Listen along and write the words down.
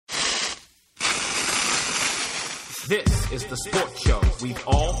This is the sports show we've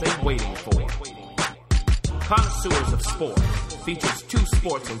all been waiting for. Connoisseurs of Sport features two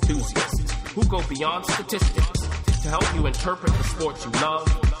sports enthusiasts who go beyond statistics to help you interpret the sports you love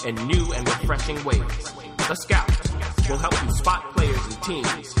in new and refreshing ways. The Scout will help you spot players and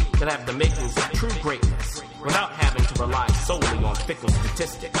teams that have the makings of true greatness without having to rely solely on fickle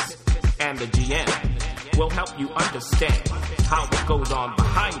statistics. And the GM will help you understand how what goes on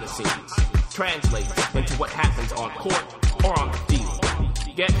behind the scenes translates into what happens on court or on the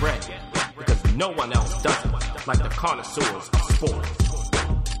field. Get ready, because no one else does it like the connoisseurs of sport.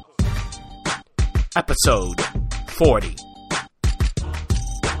 Episode 40.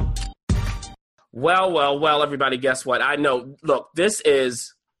 Well, everybody, guess what? I know, look, this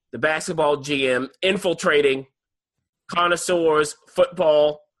is the basketball GM infiltrating connoisseurs,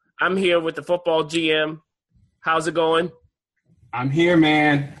 football. I'm here with the football GM. How's it going? I'm here,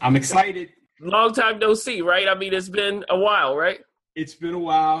 man. I'm excited. Long time no see, right? I mean, it's been a while, right? It's been a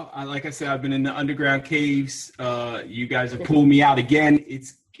while. Like I said, I've been in the underground caves. You guys have pulled me out again.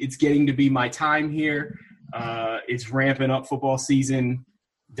 It's getting to be my time here. It's ramping up football season,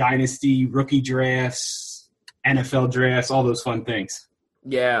 dynasty, rookie drafts, NFL drafts, all those fun things.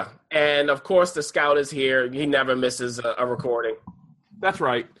 Yeah, and of course the Scout is here. He never misses a recording. That's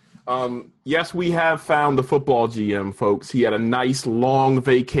right. Yes, we have found the football GM, folks. He had a nice long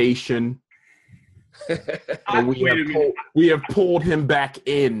vacation. And we have pulled him back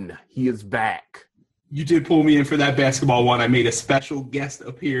in. He is back. You did pull me in for that basketball one. I made a special guest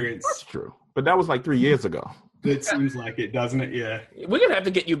appearance. That's true. But that was like 3 years ago. It seems like it, doesn't it? Yeah. We're going to have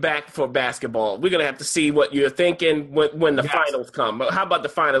to get you back for basketball. We're going to have to see what you're thinking when the finals come. How about the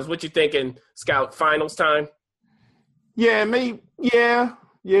finals? What you thinking, Scout, finals time? Yeah, maybe. Yeah,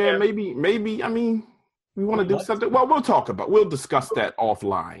 maybe. I mean, we want to do something. Well, we'll discuss that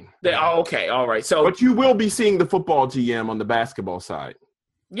offline. Okay, all right. So, but you will be seeing the football GM on the basketball side.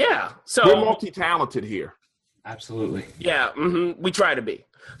 Yeah. So we're multi-talented here. Absolutely. Yeah, we try to be.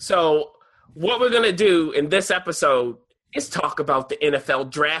 So what we're going to do in this episode is talk about the NFL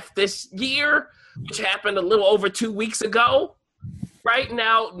draft this year, which happened a little over 2 weeks ago. Right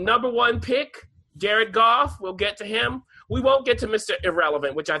now, number one pick, Jared Goff. We'll get to him. We won't get to Mr.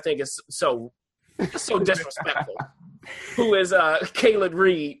 Irrelevant, which I think is so disrespectful, who is Caleb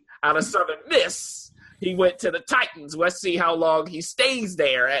Reed out of Southern Miss. He went to the Titans. Let's see how long he stays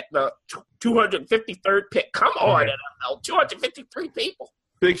there at the 253rd pick. Come on, NFL, 253 people.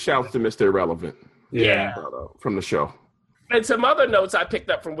 Big shouts to Mr. Irrelevant. Yeah. From the show. And some other notes I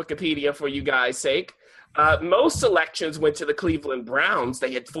picked up from Wikipedia for you guys' sake. Most selections went to the Cleveland Browns.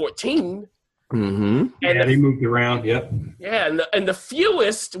 They had 14. Mm-hmm. And they moved around, yep. Yeah, and the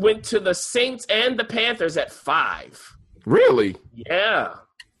fewest went to the Saints and the Panthers at 5. Really? Yeah.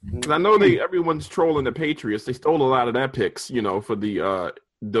 I know everyone's trolling the Patriots. They stole a lot of their picks, for the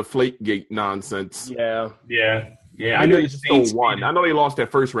Deflategate nonsense. Yeah. I know they just stole one. I know they lost their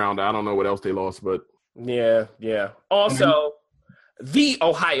first round. I don't know what else they lost, but yeah. Also, the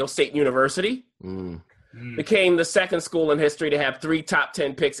Ohio State University became the second school in history to have 3 top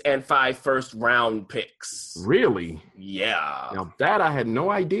 10 picks and 5 first-round picks. Really? Yeah. Now, that I had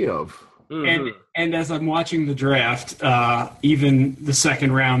no idea of. Mm-hmm. And as I'm watching the draft, even the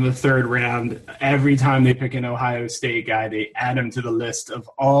second round, the third round, every time they pick an Ohio State guy, they add him to the list of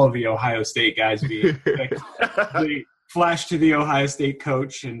all of the Ohio State guys being picked. They flash to the Ohio State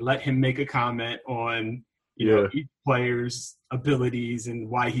coach and let him make a comment on each player's abilities and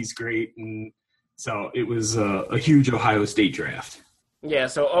why he's great. And so it was a huge Ohio State draft. Yeah,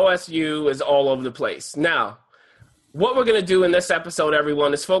 so OSU is all over the place. Now, what we're going to do in this episode,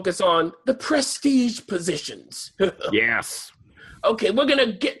 everyone, is focus on the prestige positions. Yes. Okay, we're going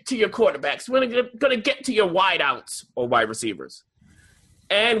to get to your quarterbacks. We're going to get to your wideouts or wide receivers.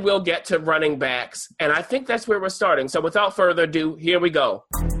 And we'll get to running backs. And I think that's where we're starting. So without further ado, here we go.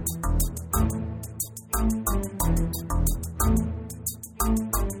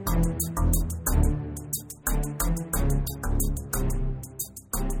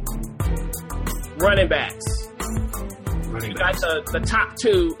 Running backs. We got the top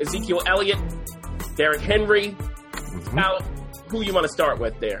 2, Ezekiel Elliott, Derrick Henry. Now, who you want to start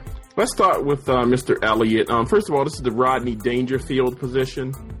with there? Let's start with Mr. Elliott. First of all, this is the Rodney Dangerfield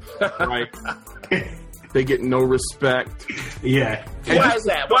position, right? They get no respect. Yeah. Why is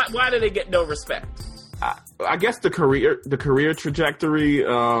that? Why do they get no respect? I guess the career trajectory,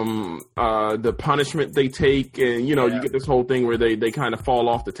 the punishment they take, and you get this whole thing where they kind of fall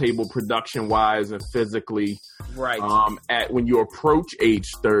off the table production wise and physically. Right. When you approach age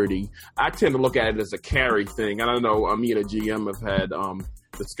 30, I tend to look at it as a carry thing. I don't know. Me and a GM have had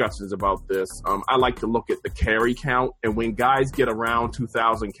discussions about this. I like to look at the carry count, and when guys get around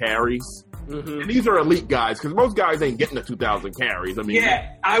 2,000 carries, and these are elite guys because most guys ain't getting to 2,000 carries. I mean,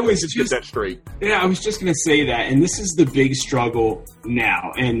 I was just get that straight. Yeah, I was just going to say that, and this is the big struggle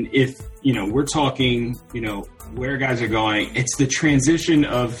now. And if we're talking, where guys are going, it's the transition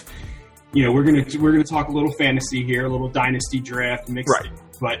of, we're gonna talk a little fantasy here, a little dynasty draft mix, right?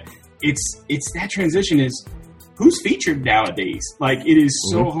 But it's that transition is who's featured nowadays. Like, it is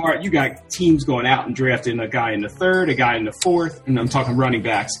so hard. You got teams going out and drafting a guy in the third, a guy in the fourth, and I'm talking running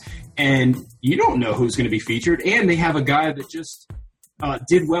backs. And you don't know who's going to be featured. And they have a guy that just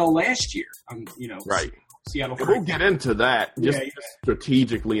did well last year. Right. Seattle. We'll get into that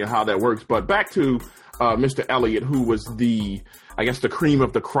strategically and how that works. But back to Mr. Elliott, who was the cream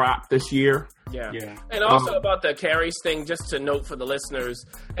of the crop this year. Yeah. And also about the carries thing, just to note for the listeners,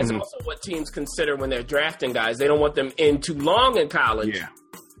 it's also what teams consider when they're drafting guys. They don't want them in too long in college. Yeah.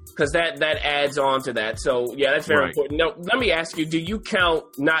 Because that adds on to that. So, that's very important. Now, let me ask you, do you count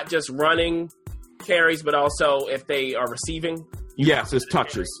not just running carries, but also if they are receiving? Yes, it's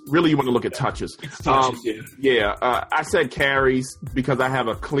touches. Really, you want to look at touches. It's touches, I said carries because I have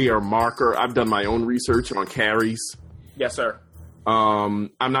a clear marker. I've done my own research on carries. Yes, sir.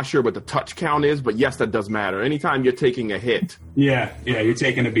 I'm not sure what the touch count is, but yes, that does matter. Anytime you're taking a hit. Yeah, you're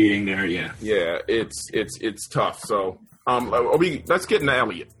taking a beating there, yeah. Yeah, it's tough. So, let's get into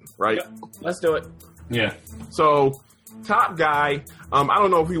Elliott. Right? Yep. Let's do it. Yeah. So, top guy, I don't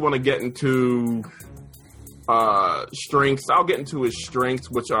know if we want to get into strengths. I'll get into his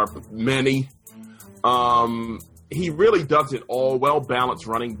strengths, which are many. He really does it all, well-balanced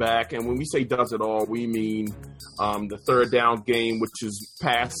running back. And when we say does it all, we mean the third down game, which is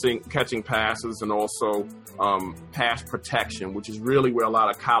catching passes, and also pass protection, which is really where a lot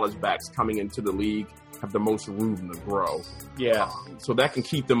of college backs coming into the league have the most room to grow. Yeah. So that can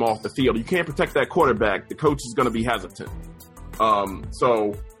keep them off the field. You can't protect that quarterback. The coach is going to be hesitant.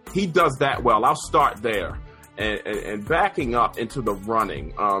 So he does that well. I'll start there. And backing up into the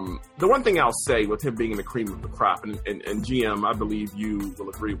running, the one thing I'll say with him being the cream of the crop, and GM, I believe you will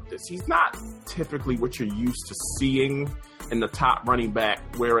agree with this, he's not typically what you're used to seeing in the top running back,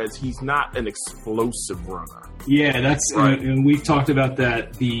 whereas he's not an explosive runner. Yeah, that's right. And we've talked about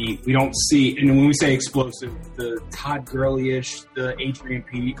that. We don't see, and when we say explosive, the Todd Gurley-ish, the Adrian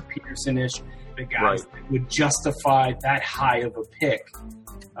Peterson-ish, the guys that would justify that high of a pick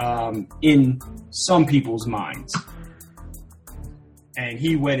in some people's minds. And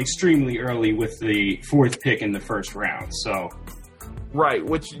he went extremely early with the fourth pick in the first round. So, right,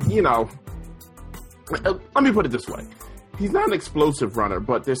 which, let me put it this way. He's not an explosive runner,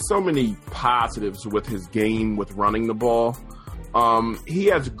 but there's so many positives with his game with running the ball. He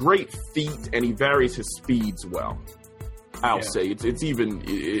has great feet, and he varies his speeds well. I'll say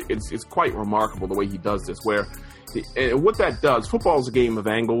it's quite remarkable the way he does this. And what that does, football is a game of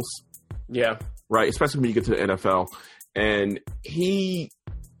angles. Yeah, right. Especially when you get to the NFL, and he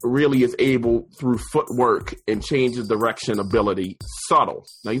really is able through footwork and change his direction ability, subtle.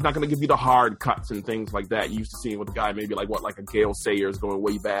 Now, he's not going to give you the hard cuts and things like that you used to seeing with a guy maybe like a Gale Sayers going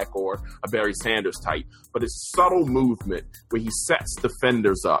way back or a Barry Sanders type. But it's subtle movement where he sets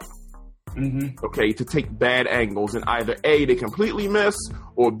defenders up, okay, to take bad angles. And either A, they completely miss,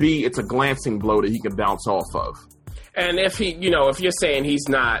 or B, it's a glancing blow that he can bounce off of. And if if you're saying he's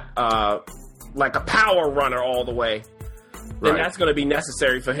not like a power runner all the way, then that's going to be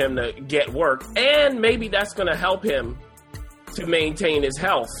necessary for him to get work. And maybe that's going to help him to maintain his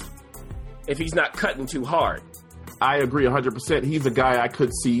health if he's not cutting too hard. I agree 100%. He's a guy I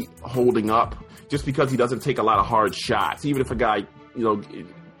could see holding up just because he doesn't take a lot of hard shots. Even if a guy,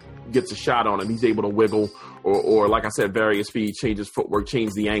 gets a shot on him, he's able to wiggle or like I said, vary his speed, change his footwork,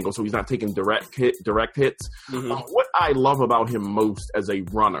 change the angle so he's not taking direct hits. What I love about him most as a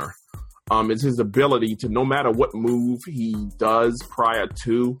runner is his ability to, no matter what move he does prior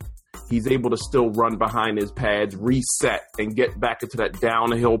to, he's able to still run behind his pads, reset, and get back into that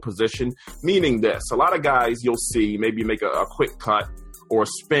downhill position. Meaning this, a lot of guys you'll see maybe make a quick cut or a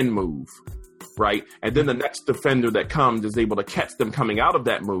spin move, right? And then the next defender that comes is able to catch them coming out of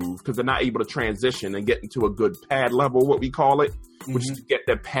that move because they're not able to transition and get into a good pad level, what we call it, which is to get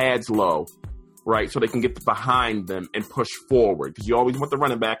their pads low. Right, so they can get behind them and push forward. Because you always want the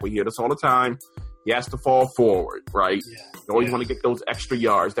running back. We hear this all the time. He has to fall forward, right? Yeah. You always want to get those extra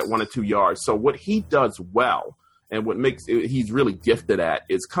yards, that 1 or 2 yards. So what he does well, and what makes he's really gifted at,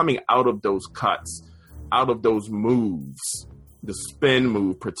 is coming out of those cuts, out of those moves, the spin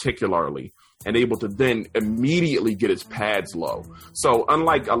move particularly, and able to then immediately get his pads low. So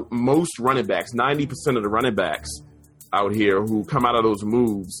unlike most running backs, 90% of the running backs out here who come out of those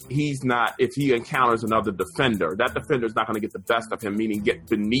moves, he's not, if he encounters another defender, that defender's not going to get the best of him, meaning get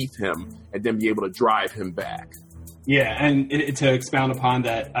beneath him and then be able to drive him back. Yeah, and to expound upon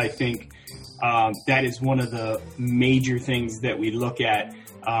that, I think that is one of the major things that we look at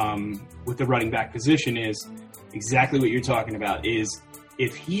with the running back position is exactly what you're talking about, is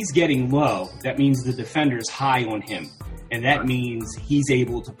if he's getting low, that means the defender's high on him. And that means he's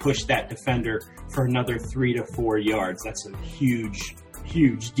able to push that defender for another 3 to 4 yards. That's a huge,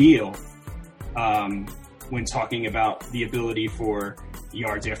 huge deal when talking about the ability for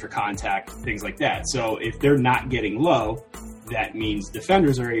yards after contact, things like that. So if they're not getting low, that means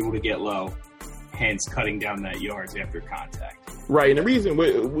defenders are able to get low, hence cutting down that yards after contact. Right, and the reason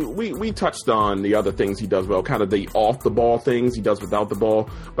we touched on the other things he does well, kind of the off-the-ball things he does without the ball.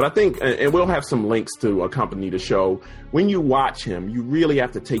 But I think, and we'll have some links to accompany the show, when you watch him, you really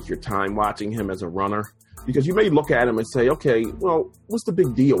have to take your time watching him as a runner. Because you may look at him and say, okay, well, what's the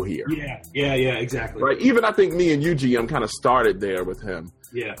big deal here? Yeah, exactly. Right, even I think me and you, GM, kind of started there with him.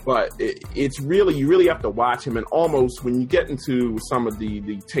 Yeah. But it's really, you really have to watch him, and almost when you get into some of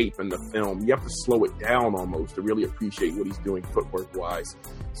the tape and the film, you have to slow it down almost to really appreciate what he's doing footwork-wise.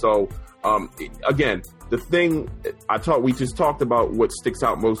 So, again, the thing we just talked about, what sticks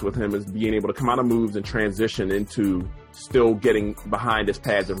out most with him is being able to come out of moves and transition into still getting behind his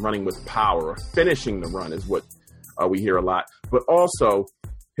pads and running with power. Finishing the run is what we hear a lot. But also,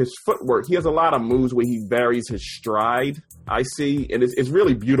 his footwork, he has a lot of moves where he varies his stride, I see, and it's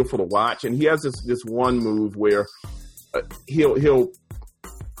really beautiful to watch. And he has this one move where he'll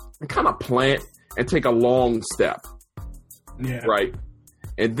kind of plant and take a long step, right?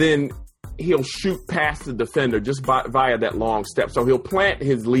 And then he'll shoot past the defender just via that long step. So he'll plant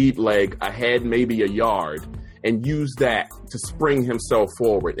his lead leg ahead, maybe a yard, and use that to spring himself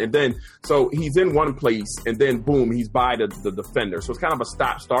forward. And then, so he's in one place, and then boom, he's by the defender. So it's kind of a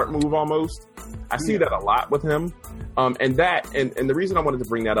stop-start move almost. I see that a lot with him. And the reason I wanted to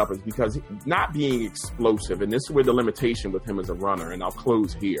bring that up is because not being explosive, and this is where the limitation with him as a runner, and I'll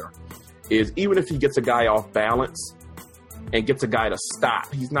close here, is even if he gets a guy off balance and gets a guy to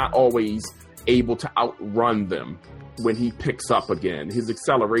stop, he's not always able to outrun them when he picks up again. His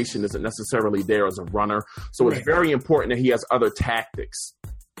acceleration isn't necessarily there as a runner. So it's very important that he has other tactics,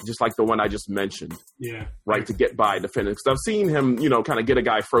 just like the one I just mentioned. Yeah. Right, to get by defenders. Because I've seen him, kind of get a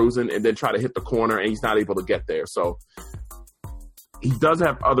guy frozen and then try to hit the corner, and he's not able to get there. So he does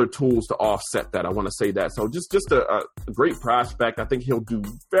have other tools to offset that. I want to say that. So just a great prospect. I think he'll do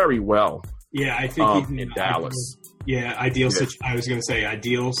very well. Yeah, I think in Dallas. Ideal situation.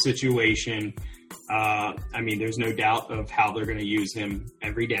 There's no doubt of how they're going to use him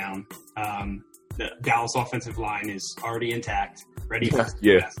every down. The Dallas offensive line is already intact, ready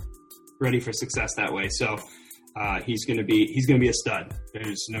for success that way. So he's going to be a stud.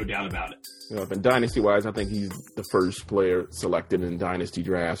 There's no doubt about it. And dynasty-wise, I think he's the first player selected in dynasty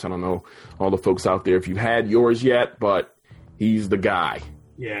drafts. I don't know all the folks out there if you had yours yet, but he's the guy.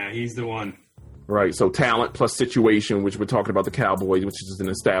 Yeah, he's the one. Right, so talent plus situation, which we're talking about the Cowboys, which is an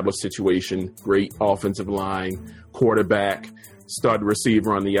established situation, great offensive line, quarterback, stud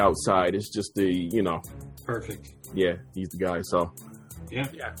receiver on the outside. It's just Perfect. Yeah, he's the guy, so. Yeah.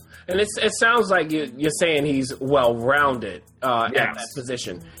 And it sounds like you're saying he's well-rounded at that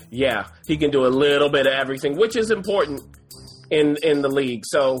position. Yeah, he can do a little bit of everything, which is important in the league.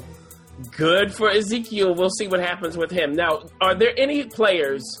 So good for Ezekiel. We'll see what happens with him. Now, are there any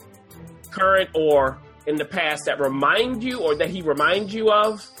players, current or in the past, that remind you or that he reminds you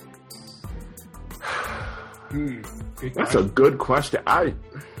of? That's a good question.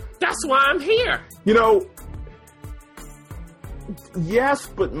 That's why I'm here. Yes,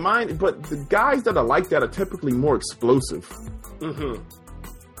 but the guys that are like that are typically more explosive.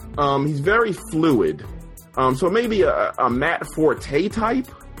 Mm-hmm. He's very fluid. So maybe a Matt Forte type,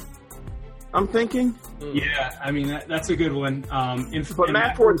 I'm thinking. Yeah, that's a good one. But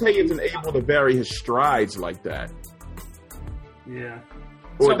Matt Forte isn't able to vary his strides like that. Yeah.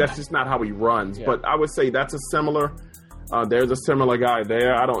 Or that's just not how he runs. Yeah. But I would say that's a similar. There's a similar guy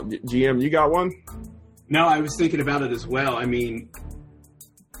there. GM, you got one? No, I was thinking about it as well. I mean,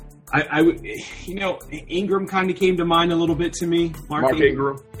 I would, Ingram kind of came to mind a little bit to me. Mark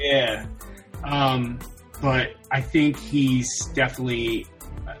Ingram. Yeah. But I think he's definitely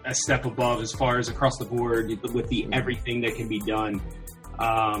a step above as far as across the board with the everything that can be done.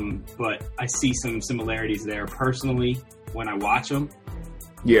 But I see some similarities there personally when I watch him.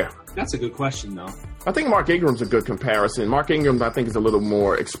 Yeah. That's a good question, though. I think Mark Ingram's a good comparison. Mark Ingram, I think, is a little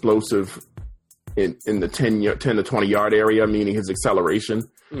more explosive in the 10 to 20 yard area, meaning his acceleration.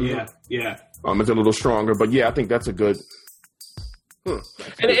 Yeah. is a little stronger. But yeah, I think that's a good. And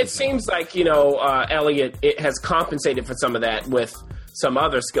it seems like, Elliott has compensated for some of that with some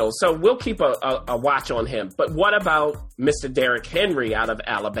other skills. So we'll keep a watch on him. But what about Mr. Derrick Henry out of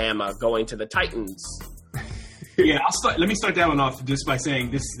Alabama going to the Titans? Yeah, let me start that one off just by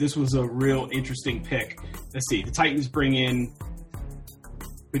saying this was a real interesting pick. Let's see. The Titans bring in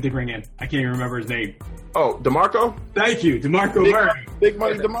 – who'd they bring in? I can't even remember his name. Oh, DeMarco? Thank you, DeMarco Murray. Big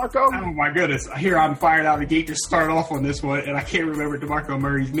money DeMarco? Oh, my goodness. Here I'm fired out of the gate to start off on this one, and I can't remember DeMarco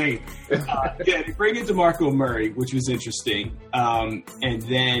Murray's name. They bring in DeMarco Murray, which was interesting. And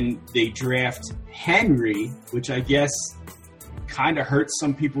then they draft Henry, which I guess kind of hurts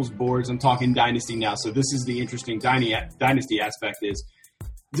some people's boards. I'm talking dynasty now, so this is the interesting dynasty aspect is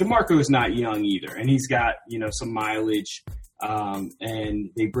DeMarco is not young either, and he's got, some mileage. And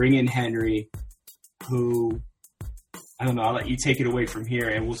they bring in Henry, who, I don't know, I'll let you take it away from here,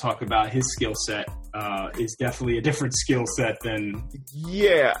 and we'll talk about his skill set. Is definitely a different skill set than...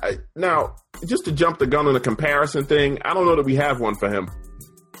 Yeah. Now, just to jump the gun on the comparison thing, I don't know that we have one for him.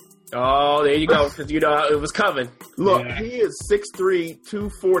 Oh, there you go, because it was coming. Look, He is 6'3",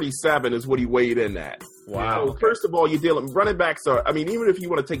 247 is what he weighed in at. Wow. So first of all, you're dealing running backs are. I mean, even if you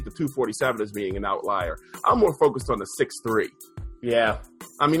want to take the 247 as being an outlier, I'm more focused on the 6'3". Yeah.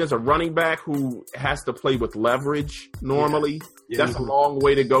 I mean, as a running back who has to play with leverage normally, that's a long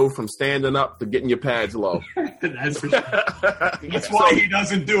way to go from standing up to getting your pads low. That's for sure. That's why he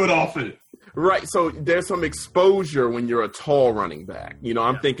doesn't do it often. Right. So there's some exposure when you're a tall running back.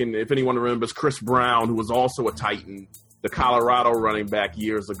 I'm thinking if anyone remembers Chris Brown, who was also a Titan, the Colorado running back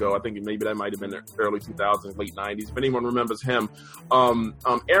years ago. I think maybe that might have been the early 2000s, late 90s. If anyone remembers him,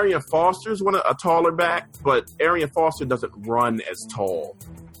 Arian Foster's a taller back, but Arian Foster doesn't run as tall,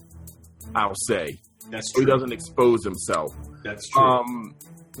 I'll say. That's true. He doesn't expose himself. That's true.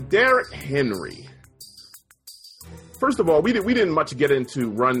 Derrick Henry. First of all, we didn't much get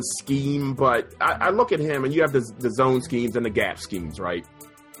into run scheme, but I look at him, and you have the zone schemes and the gap schemes, right?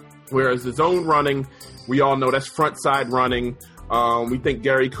 Whereas the zone running, we all know that's front side running. We think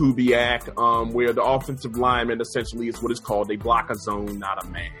Gary Kubiak, where the offensive lineman essentially is what is called they block a zone, not a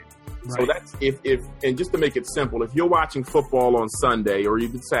man. Right. So that's if and just to make it simple, if you're watching football on Sunday or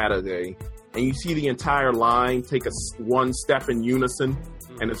even Saturday, and you see the entire line take one step in unison,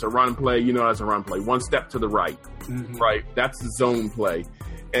 and it's a run play, that's a run play. One step to the right, right? That's the zone play.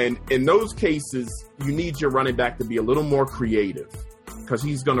 And in those cases, you need your running back to be a little more creative, because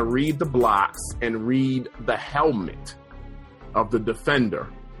he's going to read the blocks and read the helmet of the defender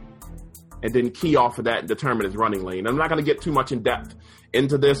and then key off of that and determine his running lane. I'm not going to get too much in depth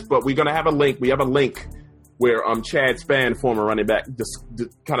into this, but we're going to have a link. We have a link where Chad Spann, former running back, just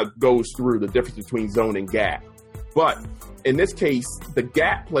kind of goes through the difference between zone and gap. But in this case, the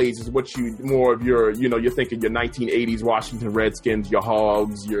gap plays is what you're thinking your 1980s Washington Redskins, your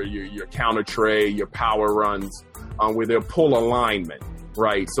hogs, your counter tray, your power runs, where they'll pull a lineman.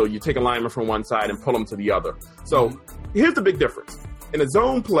 Right, so you take a lineman from one side and pull them to the other. So here's the big difference. In a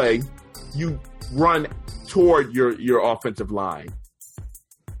zone play, you run toward your offensive line.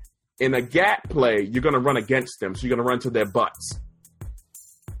 In a gap play, you're going to run against them, so you're going to run to their butts.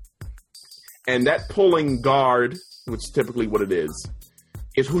 And that pulling guard, which is typically what it is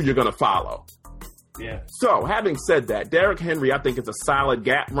who you're going to follow. Yeah. So having said that, Derrick Henry, I think, is a solid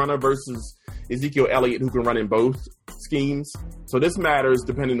gap runner versus Ezekiel Elliott, who can run in both schemes. So this matters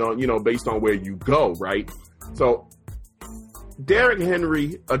depending on, based on where you go, right? So Derrick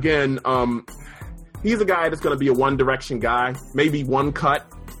Henry, again, he's a guy that's going to be a one-direction guy, maybe one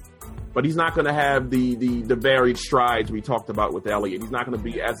cut, but he's not going to have the varied strides we talked about with Elliott. He's not going to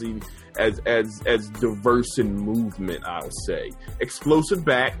be as diverse in movement, I'll say. Explosive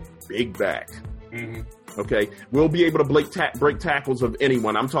back, big back. Mm-hmm. Okay, we'll be able to break tackles of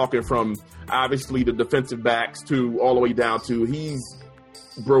anyone. I'm talking from obviously the defensive backs to all the way down to he's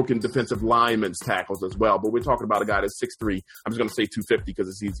broken defensive linemen's tackles as well. But we're talking about a guy that's 6'3". I'm just going to say 250 because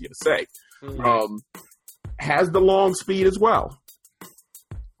it's easier to say. Mm-hmm. Has the long speed as well,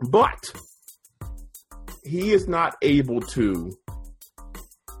 but he is not able to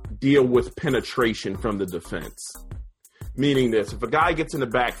deal with penetration from the defense. Meaning this, if a guy gets in the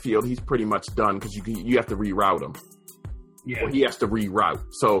backfield, he's pretty much done because you have to reroute him. Yeah. Or he has to reroute.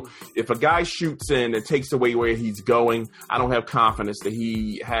 So if a guy shoots in and takes away where he's going, I don't have confidence that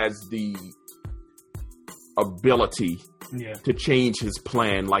he has the ability to change his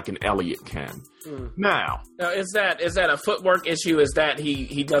plan like an Elliott can. Now, is that a footwork issue? Is that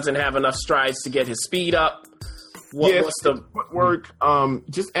he doesn't have enough strides to get his speed up? What's the footwork?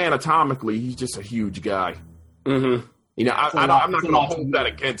 Just anatomically, he's just a huge guy. Mm-hmm. You know, I'm not going to hold that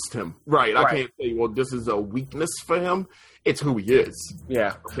against him. Right. I can't say, well, this is a weakness for him. It's who he is.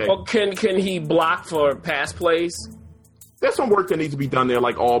 Yeah. Okay. Well, can he block for pass plays? There's some work that needs to be done there,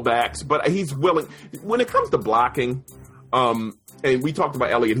 like all backs, but he's willing. When it comes to blocking, and we talked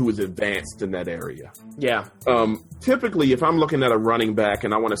about Elliott, who is advanced in that area. Yeah. Typically, if I'm looking at a running back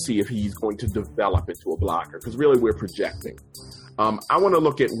and I want to see if he's going to develop into a blocker, because really we're projecting. I want to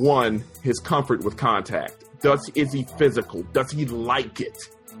look at, one, his comfort with contact. Is he physical? Does he like it?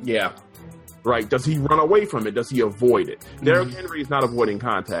 Yeah. Right? Does he run away from it? Does he avoid it? Mm-hmm. Derrick Henry is not avoiding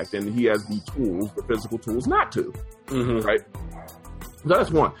contact, and he has the tools, the physical tools, not to. Mm-hmm. Right? So that's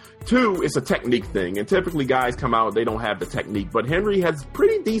one. Two, it's a technique thing, and typically guys come out, they don't have the technique, but Henry has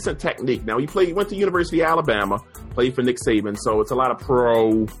pretty decent technique. Now, he went to University of Alabama, played for Nick Saban, so it's a lot of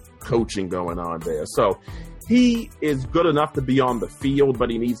pro coaching going on there. So he is good enough to be on the field, but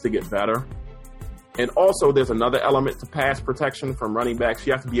he needs to get better. And also, there's another element to pass protection from running backs.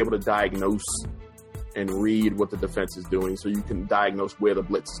 You have to be able to diagnose and read what the defense is doing so you can diagnose where the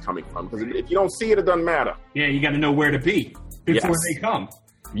blitz is coming from. Because if you don't see it, it doesn't matter. Yeah, you got to know where to be before they come.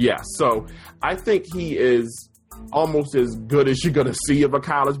 Yeah, so I think he is almost as good as you're going to see of a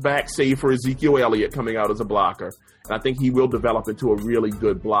college back, save for Ezekiel Elliott coming out as a blocker. And I think he will develop into a really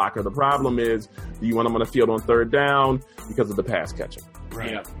good blocker. The problem is, do you want him on the field on third down because of the pass catching?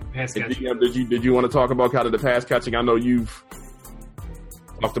 Right. Yeah. Pass catching. Did you want to talk about kind of the pass catching? I know you've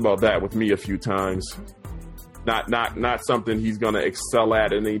talked about that with me a few times. Not something he's going to excel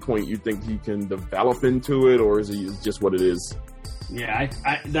at any point. You think he can develop into it, or is it just what it is? Yeah,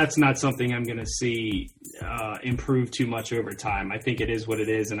 that's not something I'm going to see improve too much over time. I think it is what it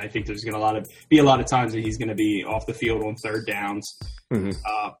is, and I think there's going to be a lot of times that he's going to be off the field on third downs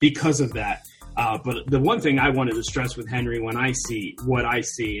because of that. But the one thing I wanted to stress with Henry when I see what I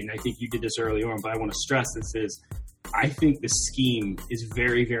see, and I think you did this early on, but I want to stress this, is I think the scheme is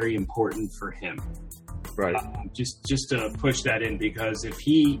very, very important for him. Right. Just to push that in, because if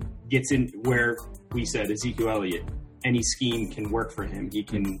he gets in where we said Ezekiel Elliott, any scheme can work for him. He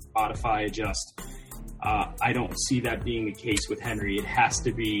can modify, adjust. I don't see that being the case with Henry. It has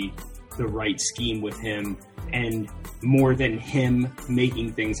to be the right scheme with him. And more than him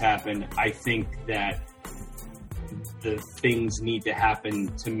making things happen, I think that the things need to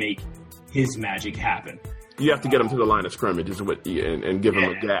happen to make his magic happen. You have to get him to the line of scrimmage and give him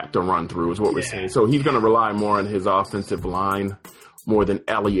a gap to run through is what we're saying. So he's going to rely more on his offensive line more than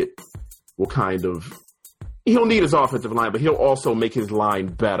Elliott will kind of – he'll need his offensive line, but he'll also make his line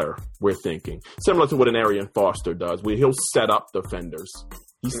better, we're thinking. Similar to what an Arian Foster does, where he'll set up defenders.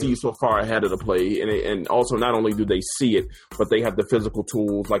 He sees so far ahead of the play, and also not only do they see it, but they have the physical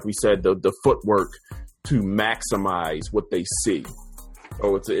tools, like we said, the footwork to maximize what they see.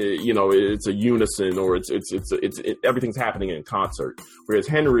 So it's a unison, or it's everything's happening in concert. Whereas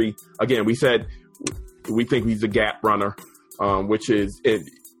Henry, again, we said we think he's a gap runner, which is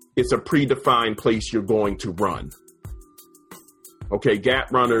it's a predefined place you're going to run. Okay,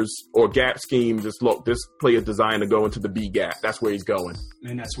 gap runners or gap scheme, just look, this play is designed to go into the B gap. That's where he's going.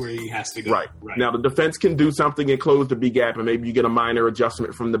 And that's where he has to go. Right. Now, the defense can do something and close the B gap, and maybe you get a minor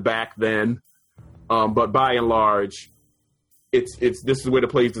adjustment from the back then. But by and large, it's this is where the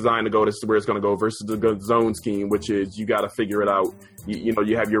play is designed to go. This is where it's going to go versus the zone scheme, which is you got to figure it out. You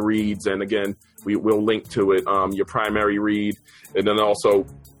have your reads, and again, we'll link to it. Your primary read, and then also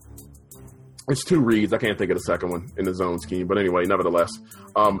it's two reads. I can't think of the second one in the zone scheme, but anyway, nevertheless,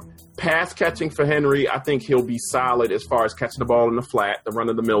 pass catching for Henry, I think he'll be solid as far as catching the ball in the flat, the run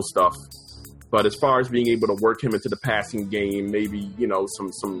of the mill stuff. But as far as being able to work him into the passing game, maybe,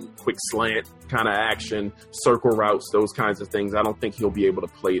 some quick slant kind of action, circle routes, those kinds of things, I don't think he'll be able to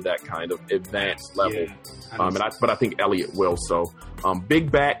play that kind of advanced level. Yeah, but I think Elliott will. So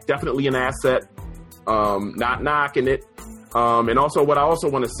big back, definitely an asset, not knocking it. And also what I also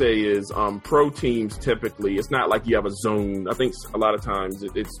want to say is pro teams typically, it's not like you have a zone. I think a lot of times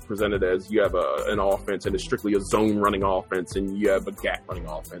it's presented as you have an offense and it's strictly a zone running offense and you have a gap running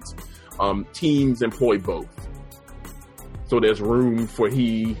offense. Teams employ both. So there's room for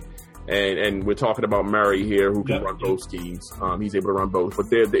and we're talking about Murray here who can run both schemes. He's able to run both. But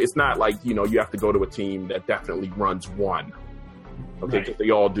it's not like, you have to go to a team that definitely runs one. Okay, right. They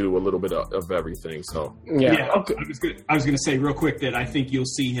all do a little bit of everything. So okay. I was going to say real quick that I think you'll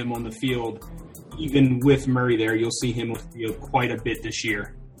see him on the field, even with Murray there. You'll see him on the field quite a bit this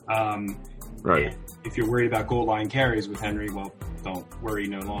year. Right. If you're worried about goal line carries with Henry, well, don't worry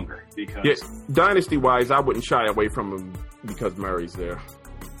no longer because dynasty wise, I wouldn't shy away from him because Murray's there.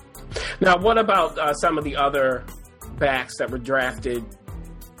 Now, what about some of the other backs that were drafted?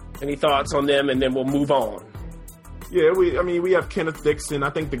 Any thoughts on them? And then we'll move on. Yeah, we have Kenneth Dixon. I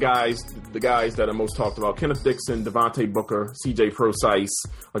think the guys that are most talked about: Kenneth Dixon, Devontae Booker, C.J. Prosise,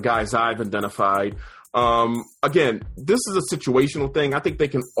 are guys I've identified. Again, this is a situational thing. I think they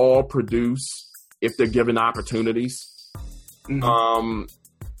can all produce if they're given opportunities. Mm-hmm.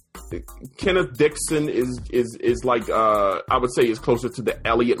 Kenneth Dixon is like I would say is closer to the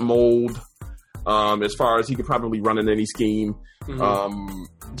Elliott mold. As far as he could probably run in any scheme,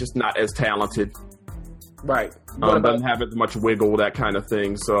 just not as talented. Right. Doesn't have as much wiggle, that kind of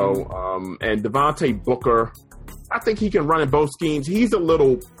thing. So, and Devontae Booker, I think he can run in both schemes. He's a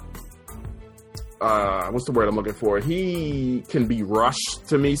little, what's the word I'm looking for? He can be rushed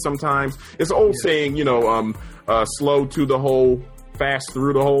to me sometimes. It's an old saying, slow to the hole, fast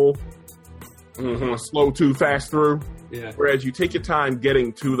through the hole. Slow to, fast through. Yeah. Whereas you take your time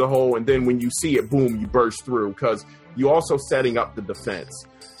getting to the hole, and then when you see it, boom, you burst through, because you're also setting up the defense.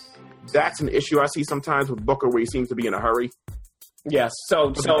 That's an issue I see sometimes with Booker, where he seems to be in a hurry. Yes.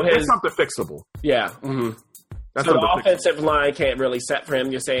 So that's something fixable. Yeah. Mm-hmm. So the offensive line can't really set for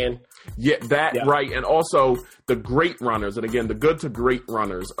him, you're saying? Yeah, right. And also the great runners, and again, the good to great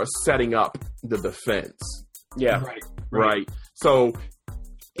runners are setting up the defense. Yeah. Right. So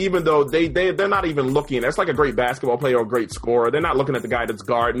even though they're not even looking, that's like a great basketball player or a great scorer. They're not looking at the guy that's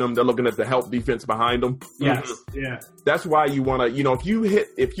guarding them. They're looking at the help defense behind them. Yes. Yeah. That's why you want to,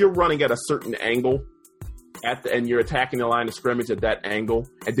 if you're running at a certain angle and you're attacking the line of scrimmage at that angle,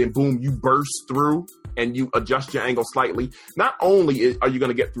 and then boom, you burst through and you adjust your angle slightly. Not only are you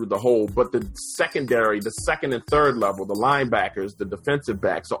going to get through the hole, but the secondary, the second and third level, the linebackers, the defensive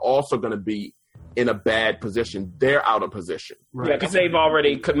backs are also going to be in a bad position. They're out of position. Right. Yeah, because they've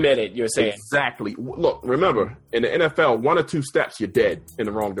already committed, you're saying. Exactly. Look, remember, in the NFL, 1 or 2 steps, you're dead in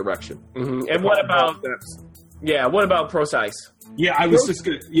the wrong direction. Mm-hmm. And what about Prosise? Yeah, I was just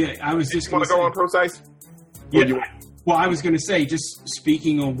going to want to go on Prosise? Yeah. Well, I was going to say, just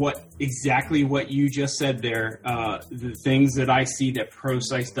speaking on what you just said there, the things that I see that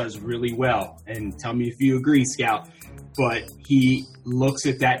Prosise does really well, and tell me if you agree, Scout, but he looks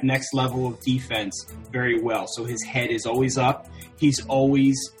at that next level of defense very well. So his head is always up. He's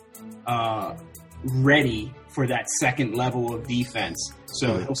always ready for that second level of defense.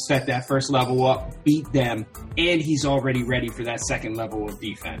 So he'll set that first level up, beat them, and he's already ready for that second level of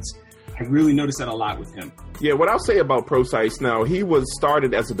defense. I really noticed that a lot with him. Yeah, what I'll say about Prosise now, he was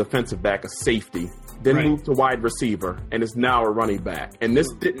started as a defensive back, a safety, then moved to wide receiver, and is now a running back. And this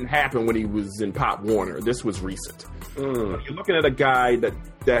didn't happen when he was in Pop Warner. This was recent. You're looking at a guy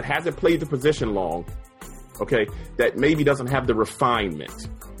that hasn't played the position long, okay, that maybe doesn't have the refinement,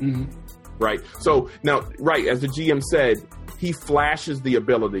 right? So now, as the GM said, he flashes the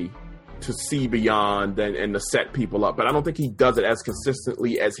ability to see beyond and to set people up, but I don't think he does it as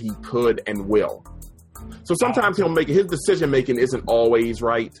consistently as he could and will. So sometimes his decision making isn't always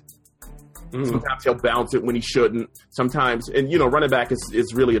right. Sometimes he'll bounce it when he shouldn't. Sometimes, and running back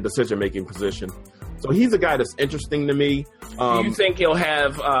is really a decision making position. So he's a guy that's interesting to me. Do you think he'll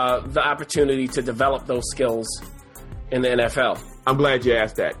have the opportunity to develop those skills in the NFL? I'm glad you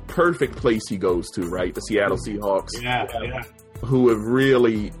asked that. Perfect place he goes to, right? The Seattle Seahawks. Yeah. Who have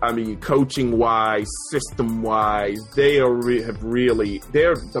really, coaching-wise, system-wise, they're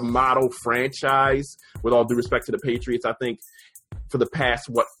the model franchise, with all due respect to the Patriots, I think, for the past,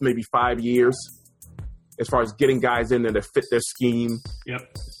 maybe 5 years, as far as getting guys in there that fit their scheme,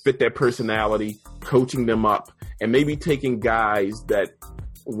 fit their personality, coaching them up, and maybe taking guys that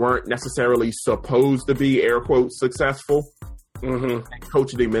weren't necessarily supposed to be, air quotes, successful, and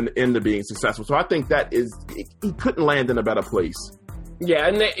coaching them into being successful. So I think he couldn't land in a better place. Yeah,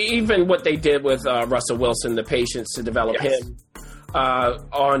 and even what they did with Russell Wilson, the patience to develop him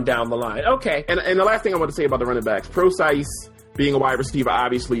on down the line. Okay. And the last thing I want to say about the running backs, Prosise, being a wide receiver,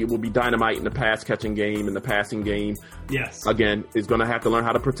 obviously, will be dynamite in the pass-catching game and the passing game. Yes. Again, is going to have to learn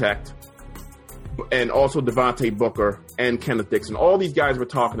how to protect. And also Devontae Booker and Kenneth Dixon. All these guys we're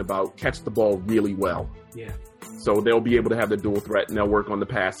talking about catch the ball really well. Yeah. So they'll be able to have the dual threat, and they'll work on the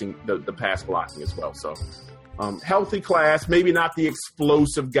passing, the pass blocking as well. So healthy class, maybe not the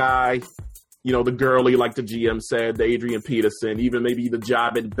explosive guy, the girly, like the GM said, the Adrian Peterson, even maybe the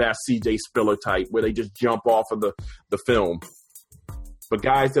job at best CJ Spiller type, where they just jump off of the film. But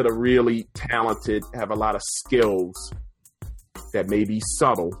guys that are really talented, have a lot of skills that may be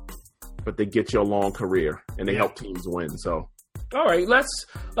subtle, but they get you a long career, and they help teams win. So, all right,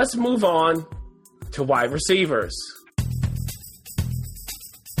 let's move on to wide receivers.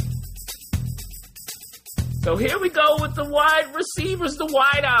 So here we go with the wide receivers, the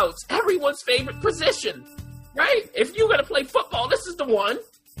wideouts, everyone's favorite position, right? If you're going to play football, this is the one.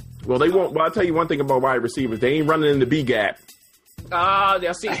 Well, they won't. Well, I'll tell you one thing about wide receivers. They ain't running in the B gap.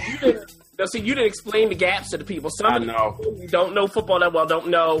 They'll see. You didn't explain the gaps to the people. Some of the people who don't know football that well don't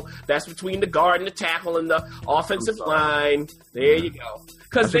know that's between the guard and the tackle and the offensive line. There you go.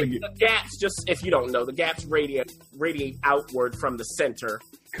 Because the gaps, just if you don't know, the gaps radiate outward from the center.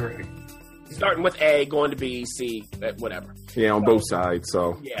 Correct. Starting with A, going to B, C, whatever. Yeah, on both sides.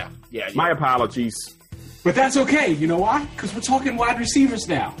 So yeah. My apologies. But that's okay. You know why? Because we're talking wide receivers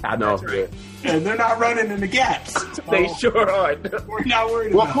now. I know. Right. And they're not running in the gaps. They sure aren't. We're not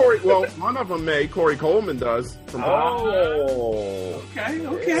worried about it. One of them may. Corey Coleman does.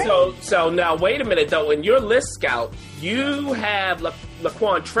 Okay. So now, wait a minute, though. In your list, Scout, you have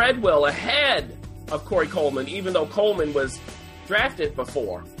Laquan Treadwell ahead of Corey Coleman, even though Coleman was drafted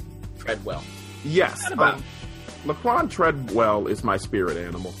before Treadwell. Yes. Laquan Treadwell is my spirit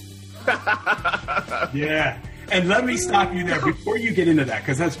animal. Yeah. And let me stop you there before you get into that,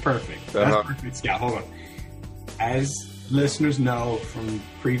 because that's perfect. That's perfect, Scout. Hold on. As listeners know from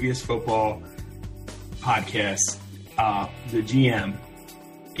previous football podcasts, the GM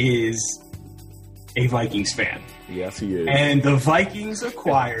is a Vikings fan. Yes, he is. And the Vikings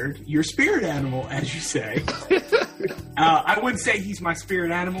acquired your spirit animal, as you say. I wouldn't say he's my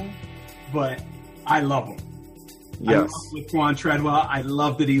spirit animal, but I love him. Yes. I love Laquan Treadwell. I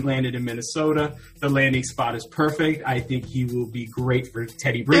love that he landed in Minnesota. The landing spot is perfect. I think he will be great for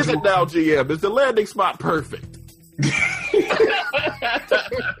Teddy Bridgewater. Is it now, GM? Is the landing spot perfect?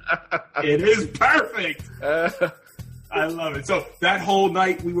 It is perfect. I love it. So that whole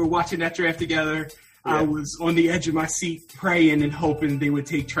night we were watching that draft together. Yeah. I was on the edge of my seat praying and hoping they would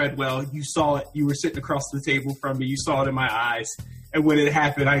take Treadwell. You saw it. You were sitting across the table from me. You saw it in my eyes. And when it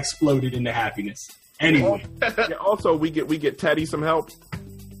happened, I exploded into happiness. Anyway. Also, we get Teddy some help.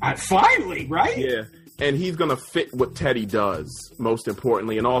 Finally, right? Yeah. And he's going to fit what Teddy does, most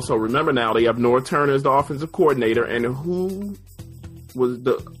importantly. And also, remember now, they have Norv Turner as the offensive coordinator. And who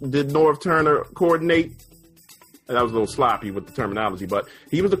did Norv Turner coordinate? And that was a little sloppy with the terminology, but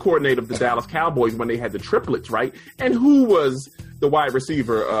he was the coordinator of the Dallas Cowboys when they had the triplets, right? And who was the wide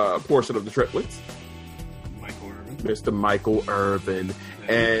receiver portion of the triplets? Michael Irvin. Mr. Michael Irvin.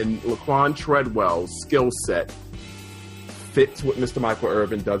 And Laquan Treadwell's skill set fits what Mr. Michael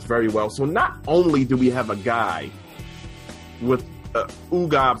Irvin does very well. So not only do we have a guy with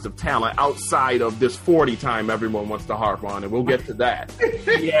oogobs of talent outside of this 40 time everyone wants to harp on, and we'll get to that.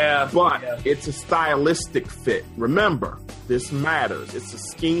 Yeah. But it's a stylistic fit. Remember, this matters. It's a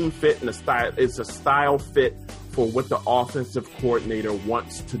scheme fit and it's a style fit for what the offensive coordinator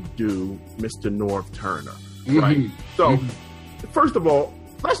wants to do, Mr. Norv Turner. Right? Mm-hmm. So, first of all,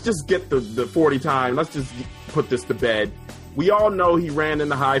 let's just get the 40 time. Let's just put this to bed. We all know he ran in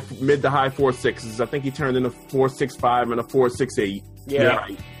the mid to high 4.6s. I think he turned in a 4.65 and a 4.68. Yeah.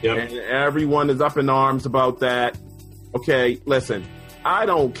 Right. Yep. And everyone is up in arms about that. Okay, listen, I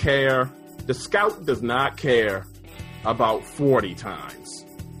don't care. The scout does not care about 40 times.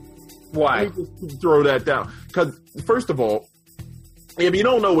 Why? Let me just throw that down. Because, first of all, if you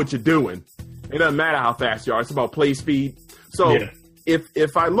don't know what you're doing, it doesn't matter how fast you are. It's about play speed. So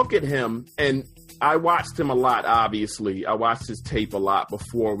if I look at him, and I watched him a lot, obviously. I watched his tape a lot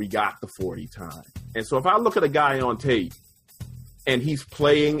before we got the 40 time. And so if I look at a guy on tape and he's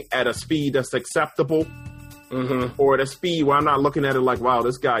playing at a speed that's acceptable, or at a speed where I'm not looking at it like, wow,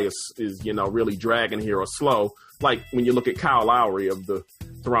 this guy is really dragging here or slow. Like when you look at Kyle Lowry of the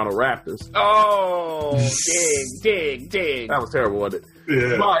Toronto Raptors. Oh, dig. That was terrible, wasn't it?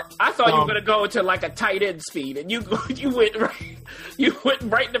 Yeah. But I thought you were gonna go to like a tight end speed, and you went right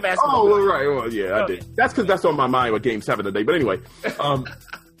in the basketball. Oh, right. Well, yeah, I did. That's because that's on my mind with Game 7 today. But anyway,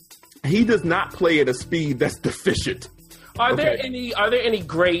 he does not play at a speed that's deficient. Are there any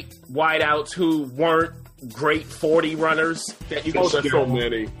great wideouts who weren't great 40 runners that you can? Oh, there's so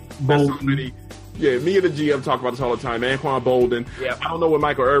many. Yeah, me and the GM talk about this all the time. Anquan Bolden. Yep. I don't know what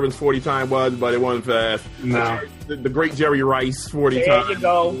Michael Irvin's 40 time was, but it wasn't fast. No. The great Jerry Rice 40 time. There you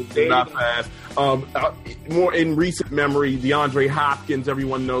go. Not fast. More in recent memory, DeAndre Hopkins,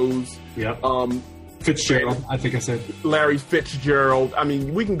 everyone knows. Yep. Fitzgerald, I think I said. Larry Fitzgerald. I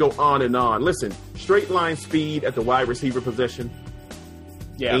mean, we can go on and on. Listen, straight line speed at the wide receiver position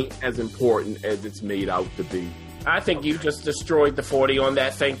ain't as important as it's made out to be. I think you just destroyed the 40 on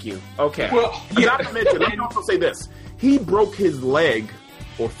that. Thank you. Okay. Well, not to mention, let me also say this. He broke his leg,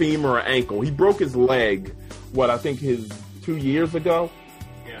 or femur or ankle. He broke his leg, I think 2 years ago?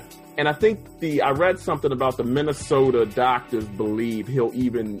 Yeah. And I think I read something about the Minnesota doctors believe he'll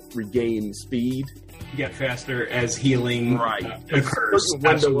even regain speed. Get faster as healing occurs. Absolutely.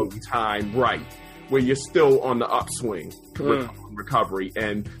 Window of time, right. where you're still on the upswing recovery,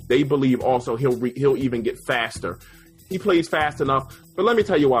 and they believe also he'll even get faster. He plays fast enough, but let me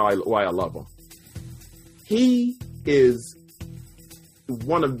tell you why I love him. He is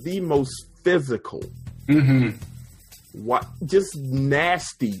one of the most physical, just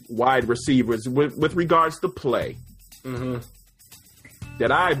nasty wide receivers with regards to play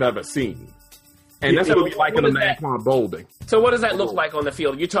that I've ever seen. And that's what we like in the Naquan Bolding. So what does that look like on the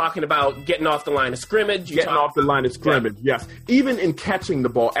field? You're talking about getting off the line of scrimmage? Yes. Even in catching the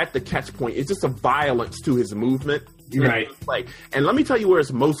ball at the catch point, it's just a violence to his movement. Right. And let me tell you where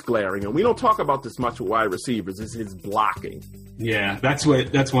it's most glaring, and we don't talk about this much with wide receivers, is his blocking. Yeah, that's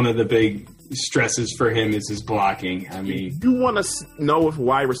one of the big stresses for him is his blocking. I mean, you want to know if a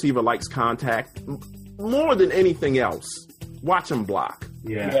wide receiver likes contact more than anything else. Watch him block.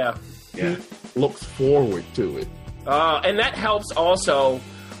 Yeah. He looks forward to it. And that helps also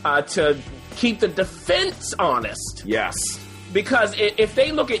to keep the defense honest. Yes. Because if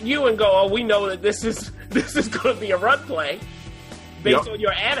they look at you and go, "Oh, we know that this is going to be a run play," based on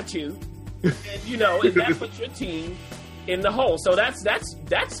your attitude, and and that puts your team in the hole. So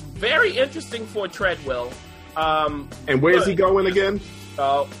that's very interesting for Treadwell. And where's he going again?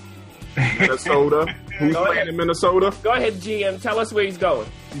 Minnesota. Who's playing in Minnesota? Go ahead, GM. Tell us where he's going.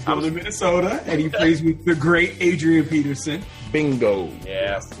 He's going to Minnesota, and he plays with the great Adrian Peterson. Bingo.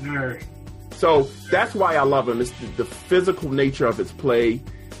 Yeah. So that's why I love him. It's the physical nature of his play.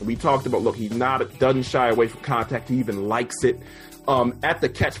 And we talked about, look, doesn't shy away from contact. He even likes it. At the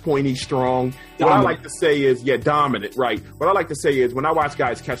catch point, he's strong. Dominant. What I like to say is, dominant, right. What I like to say is when I watch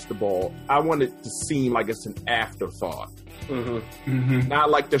guys catch the ball, I want it to seem like it's an afterthought.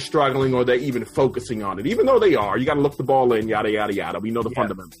 Not like they're struggling or they're even focusing on it. Even though they are, you got to look the ball in, yada, yada, yada. We know the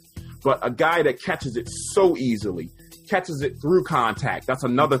fundamentals. But a guy that catches it so easily, catches it through contact. That's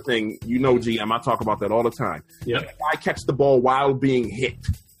another thing, GM, I talk about that all the time. Yeah. I catch the ball while being hit.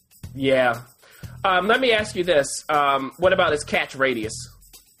 Yeah. Let me ask you this. What about his catch radius?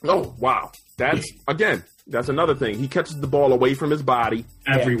 Oh, wow. That's another thing. He catches the ball away from his body.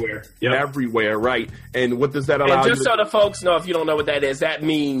 Everywhere. Yep. Everywhere, right. And what does that allow you to do? And just so the folks know, if you don't know what that is, that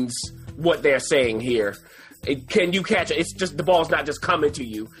means what they're saying here. Can you catch it? It's just the ball's not just coming to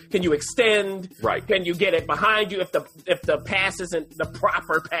you. Can you extend? Right. Can you get it behind you if the pass isn't the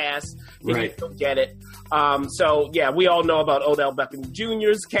proper pass? Then you don't get it. We all know about Odell Beckham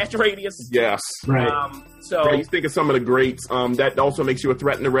Jr.'s catch radius. Yes. Right. You think of some of the greats. That also makes you a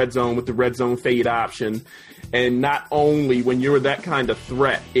threat in the red zone with the red zone fade option. And not only when you're that kind of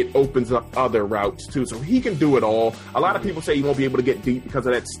threat, it opens up other routes too. So he can do it all. A lot of people say he won't be able to get deep because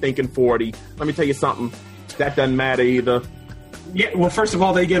of that stinking 40. Let me tell you something. That doesn't matter either. Yeah, well, first of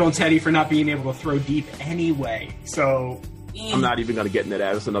all, they get on Teddy for not being able to throw deep anyway. So I'm not even going to get into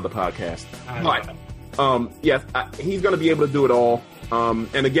that. It's another podcast. But he's going to be able to do it all.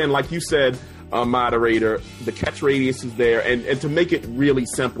 And again, like you said, moderator, the catch radius is there. And to make it really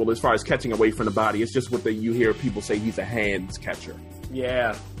simple as far as catching away from the body, it's just you hear people say he's a hands catcher.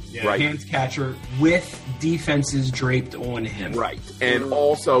 Yeah. Right. Hands catcher with defenses draped on him. Right. And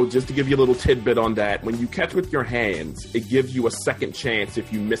also, just to give you a little tidbit on that, when you catch with your hands, it gives you a second chance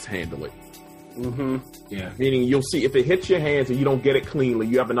if you mishandle it. Yeah. Meaning you'll see if it hits your hands and you don't get it cleanly,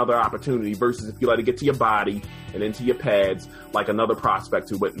 you have another opportunity versus if you let it get to your body and into your pads, like another prospect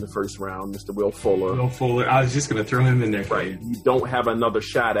who went in the first round, Mr. Will Fuller. I was just going to throw him in there. Right. You don't have another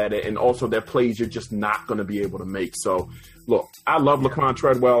shot at it. And also there are plays you're just not going to be able to make. So, look, I love Laquan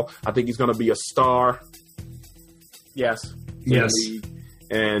Treadwell. I think he's going to be a star. Yes.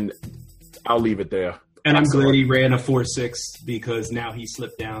 And I'll leave it there. And I'm glad he ran a 4.6 because now he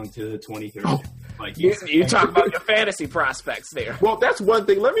slipped down to 2030. Oh. You talk about your fantasy prospects there. Well, that's one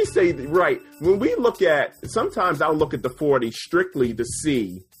thing. Let me say, when we look at, sometimes I'll look at the 40 strictly to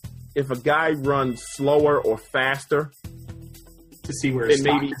see if a guy runs slower or faster. To see where his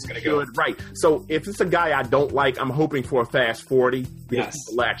stock is going to go. Right. So if it's a guy I don't like, I'm hoping for a fast 40. Yes.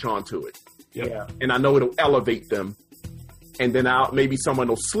 To latch onto it. Yep. Yeah. And I know it'll elevate them. And then maybe someone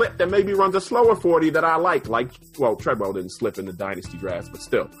will slip that maybe runs a slower 40 that I like. Treadwell didn't slip in the dynasty drafts, but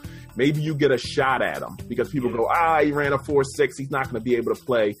still. Maybe you get a shot at him because people go, he ran a 4.6. He's not going to be able to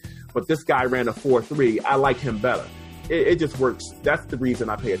play. But this guy ran a 4.3. I like him better. It just works. That's the reason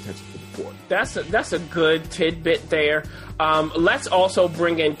I pay attention to the 40. That's a good tidbit there. Let's also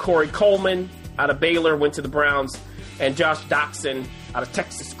bring in Corey Coleman out of Baylor, went to the Browns, and Josh Doctson out of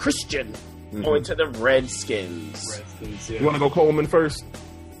Texas Christian, going to the Redskins. You want to go Coleman first?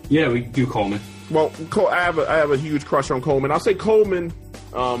 Yeah, we do Coleman. Well, I have a huge crush on Coleman. I'll say Coleman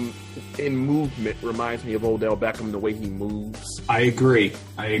in movement reminds me of Odell Beckham, the way he moves. I agree.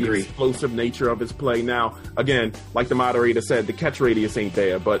 The explosive nature of his play. Now, again, like the moderator said, the catch radius ain't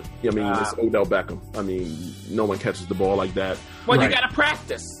there, but I mean, it's Odell Beckham. I mean, no one catches the ball like that. Well, you got to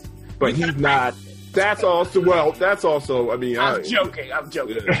practice. But he's not. That's also. I mean, I'm joking. Yeah.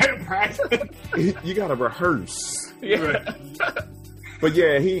 You got to rehearse. Yeah. But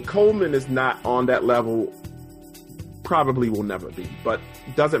yeah, Coleman is not on that level. Probably will never be, but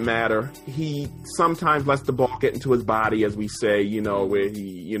doesn't matter. He sometimes lets the ball get into his body, as we say, where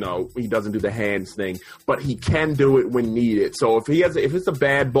he doesn't do the hands thing, but he can do it when needed. So if it's a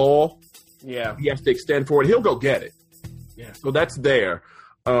bad ball, he has to extend forward. He'll go get it. Yeah. So that's there.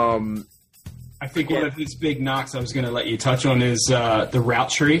 I think one of his big knocks I was going to let you touch on is the route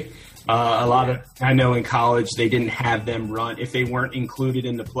tree. I know in college they didn't have them run if they weren't included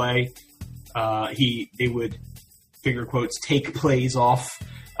in the play. They would, finger quotes, take plays off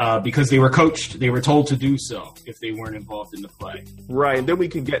because they were coached. They were told to do so if they weren't involved in the play. Right. And then we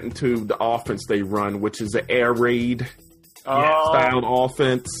can get into the offense they run, which is the air raid style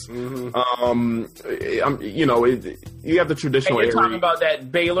offense. Mm-hmm. You have the traditional air raid. You're talking about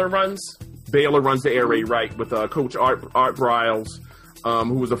that Baylor runs? Baylor runs the air raid, right, with Coach Art Briles,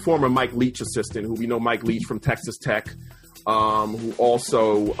 who was a former Mike Leach assistant, who we know Mike Leach from Texas Tech. Who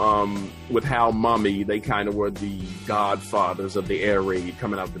also, with Hal Mummy, they kind of were the godfathers of the air raid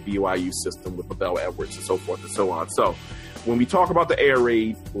coming out of the BYU system with LaBelle Edwards and so forth and so on. So when we talk about the air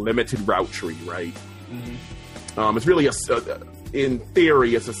raid, limited route tree, right? Mm-hmm. It's really, in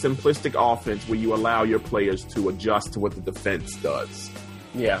theory, it's a simplistic offense where you allow your players to adjust to what the defense does.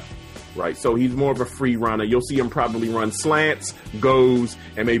 Yeah. Right. So he's more of a free runner. You'll see him probably run slants, goes,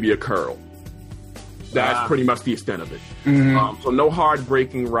 and maybe a curl. That's pretty much the extent of it. Mm-hmm. So no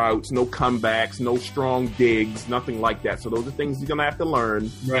hard-breaking routes, no comebacks, no strong digs, nothing like that. So those are things he's going to have to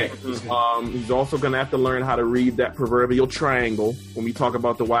learn. Right. He's also going to have to learn how to read that proverbial triangle when we talk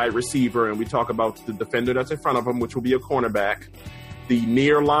about the wide receiver and we talk about the defender that's in front of him, which will be a cornerback, the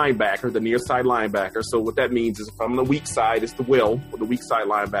near linebacker, the near side linebacker. So what that means is if I'm on the weak side, it's the weak side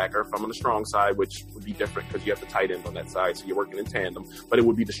linebacker. If I'm on the strong side, which would be different because you have the tight end on that side, so you're working in tandem, but it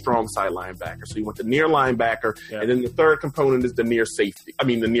would be the strong side linebacker. So you want the near linebacker, and then the third component is the near safety.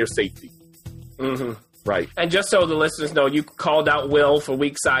 Mm-hmm. Right. And just so the listeners know, you called out Will for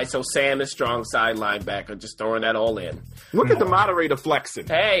weak side, so Sam is strong side linebacker. Just throwing that all in. Look at the moderator flexing.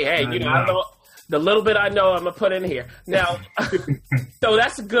 Hey, I know. The little bit I know, I'm going to put in here. Now, so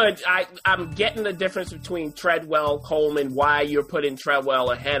that's good. I'm getting the difference between Treadwell, Coleman, why you're putting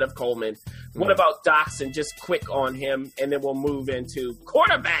Treadwell ahead of Coleman. What about Doctson? Just quick on him, and then we'll move into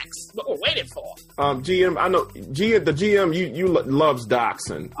quarterbacks. What we're waiting for. GM, I know the GM, you loves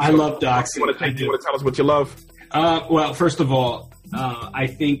Doctson. I love Doctson. You want to tell us what you love? Well, first of all, I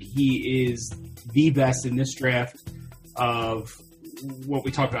think he is the best in this draft of what we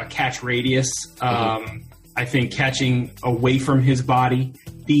talk about, catch radius. I think catching away from his body,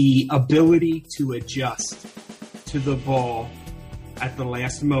 the ability to adjust to the ball at the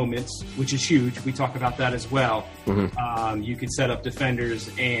last moments, which is huge. We talk about that as well. Mm-hmm. You can set up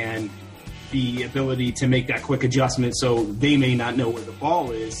defenders and the ability to make that quick adjustment so they may not know where the ball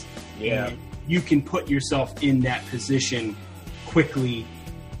is. Yeah. And you can put yourself in that position quickly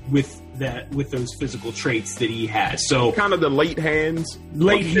with those physical traits that he has. So kind of the late hands,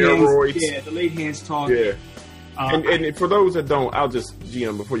 steroids. Yeah, the late hands talk. Yeah. And for those that don't, I'll just,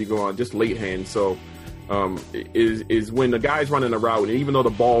 GM, before you go on, just late hands. So is when the guy's running a route, and even though the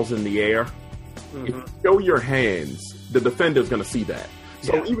ball's in the air, if you show your hands, the defender's going to see that.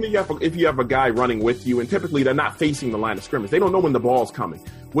 So even if you have a guy running with you, and typically they're not facing the line of scrimmage, they don't know when the ball's coming.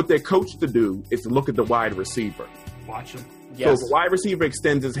 What they're coached to do is to look at the wide receiver. Watch him. Yes. So if the wide receiver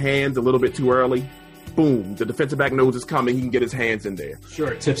extends his hands a little bit too early, boom, the defensive back knows it's coming. He can get his hands in there.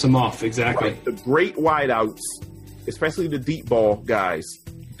 Sure, it tips him off. Exactly. Right. The great wideouts, especially the deep ball guys,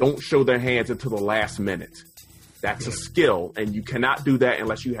 don't show their hands until the last minute. That's a skill, and you cannot do that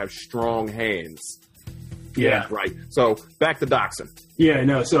unless you have strong hands. Yeah. Right. So back to Doctson. Yeah,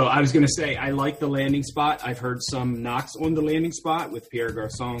 no. So I was going to say, I like the landing spot. I've heard some knocks on the landing spot with Pierre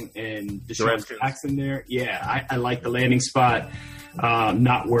Garçon and Deshaun Jackson there. Yeah, I like the landing spot.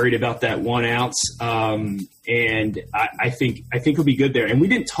 Not worried about that 1 ounce. And I think he'll be good there. And we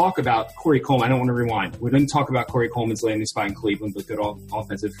didn't talk about Corey Coleman. I don't want to rewind. We didn't talk about Corey Coleman's landing spot in Cleveland, but good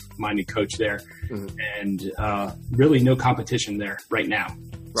offensive-minded coach there. Mm-hmm. And really no competition there right now.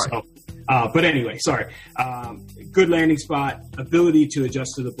 Right. So, but anyway, sorry. Good landing spot, ability to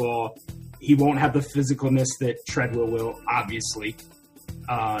adjust to the ball. He won't have the physicalness that Treadwell will, obviously.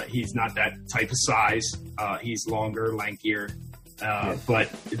 He's not that type of size. He's longer, lankier.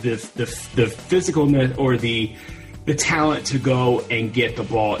 but the physicalness or the talent to go and get the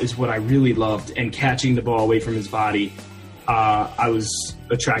ball is what I really loved, and catching the ball away from his body, I was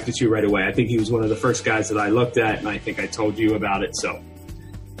attracted to right away. I think he was one of the first guys that I looked at, and I think I told you about it. So,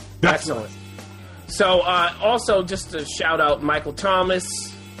 excellent. So, also just to shout out Michael Thomas,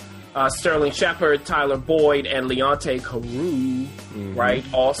 Sterling Shepard, Tyler Boyd, and Leonte Carew, right?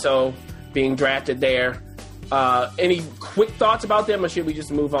 Also being drafted there. Any quick thoughts about them, or should we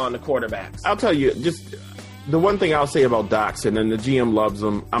just move on to quarterbacks? I'll tell you, just the one thing I'll say about Doxson, and the GM loves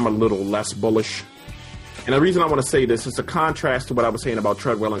him, I'm a little less bullish. And the reason I want to say this is a contrast to what I was saying about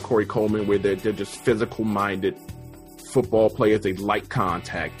Treadwell and Corey Coleman, where they're just physical-minded football players. They like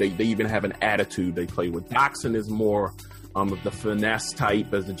contact. They even have an attitude they play with. Doxson is more of the finesse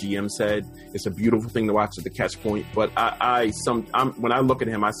type, as the GM said. It's a beautiful thing to watch at the catch point. But when I look at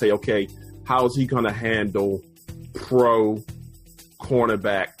him, I say, okay, how is he going to handle pro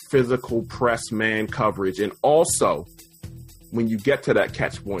cornerback, physical press man coverage? And also, when you get to that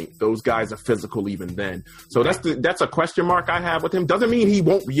catch point, those guys are physical even then. So that's a question mark I have with him. Doesn't mean he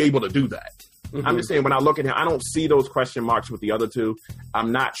won't be able to do that. I'm just saying, when I look at him, I don't see those question marks with the other two.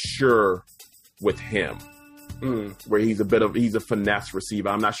 I'm not sure with him, where he's a finesse receiver.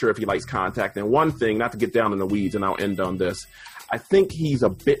 I'm not sure if he likes contact. And one thing, not to get down in the weeds, and I'll end on this, I think he's a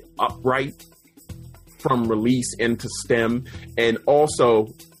bit upright from release into stem. And also,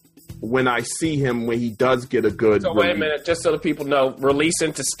 when I see him, when he does get a good... So wait a minute, just so the people know, release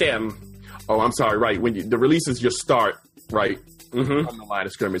into stem. Oh, I'm sorry, right. When the release is your start, right, on the line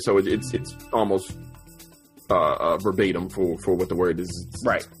of scrimmage. So it's almost verbatim for what the word is.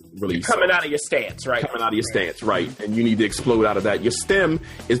 Right. Release. Coming out of your stance, right? Coming out of your stance, right. And you need to explode out of that. Your stem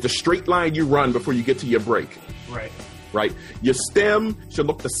is the straight line you run before you get to your break. Right. Right. Your stem should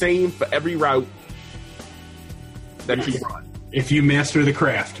look the same for every route that you run. If you master the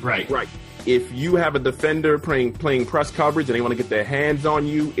craft, right. Right. If you have a defender playing press coverage and they want to get their hands on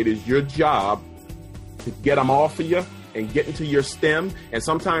you, it is your job to get them off of you and get into your stem. And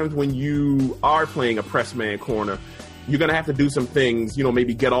sometimes when you are playing a press man corner, you're going to have to do some things,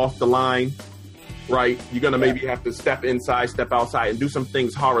 maybe get off the line, right? You're going to maybe have to step inside, step outside, and do some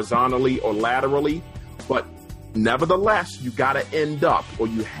things horizontally or laterally. But nevertheless, you got to end up, or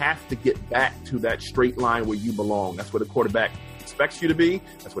you have to get back to that straight line where you belong. That's where the quarterback expects you to be.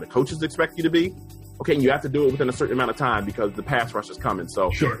 That's where the coaches expect you to be. Okay, and you have to do it within a certain amount of time because the pass rush is coming. So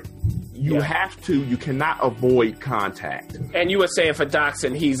sure. You cannot avoid contact. And you were saying for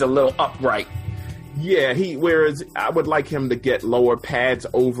Doxson, he's a little upright. Yeah, whereas I would like him to get lower pads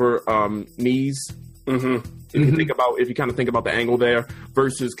over knees. If you kind of think about the angle there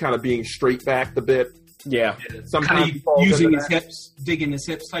versus kind of being straight backed a bit. Yeah. Sometimes kind of using his hips, digging his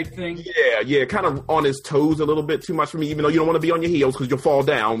hips type thing. Yeah, kind of on his toes a little bit too much for me, even though you don't want to be on your heels because you'll fall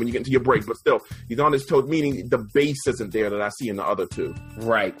down when you get into your break. But still, he's on his toes, meaning the base isn't there that I see in the other two.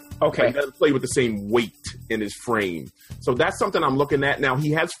 Right. Okay. He doesn't play with the same weight in his frame. So that's something I'm looking at. Now,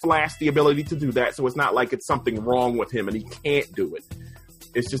 he has flashed the ability to do that, so it's not like it's something wrong with him and he can't do it.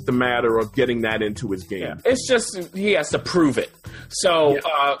 It's just a matter of getting that into his game. Yeah. It's just he has to prove it. So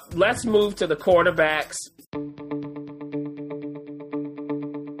let's move to the quarterbacks.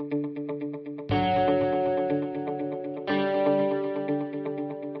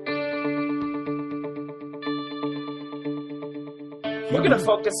 We're going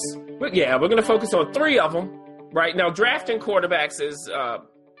to focus on three of them. Right now, drafting quarterbacks is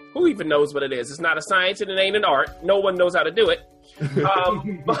who even knows what it is? It's not a science and it ain't an art. No one knows how to do it.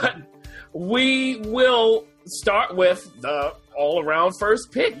 But we will start with the all-around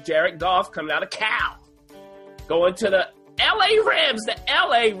first pick, Jared Goff, coming out of Cal, going to the L.A. Rams. The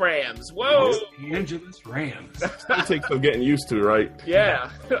L.A. Rams. Whoa, Los Angeles Rams. It takes some getting used to, right? Yeah.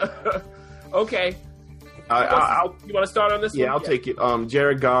 Okay. You want to start on this one? Yeah, I'll take it.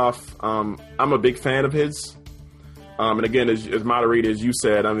 Jared Goff, I'm a big fan of his. And again, as moderator, as you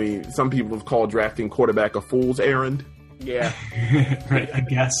said, I mean, some people have called drafting quarterback a fool's errand. Yeah. Right, I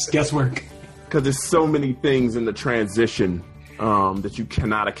guess. Guesswork. Because there's so many things in the transition that you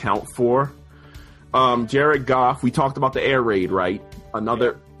cannot account for. Jared Goff, we talked about the air raid, right?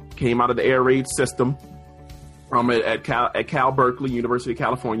 Came out of the air raid system. At Cal Berkeley, University of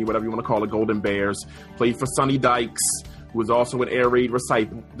California, whatever you want to call it, Golden Bears. Played for Sonny Dykes, who was also an air raid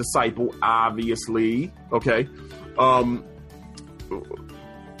disciple, obviously. Okay.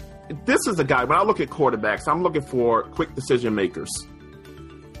 This is a guy, when I look at quarterbacks, I'm looking for quick decision makers,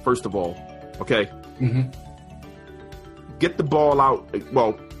 first of all. Okay. Get the ball out.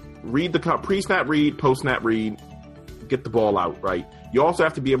 Well, read the pre-snap read, post-snap read, get the ball out, right? You also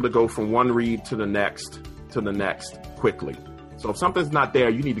have to be able to go from one read to the next quickly. So if something's not there,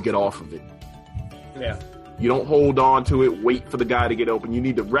 you need to get off of it. Yeah. You don't hold on to it, wait for the guy to get open. You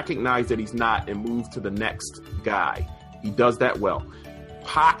need to recognize that he's not and move to the next guy. He does that well.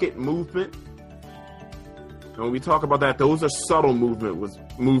 Pocket movement. And when we talk about that, those are subtle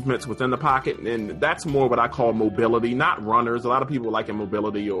movements within the pocket, and that's more what I call mobility, not runners. A lot of people like in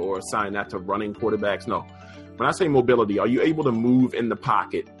mobility or assign that to running quarterbacks. No. When I say mobility, are you able to move in the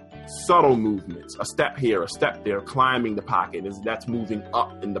pocket? Subtle movements, a step here, a step there, climbing the pocket, that's moving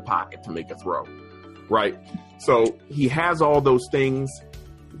up in the pocket to make a throw, right? So he has all those things.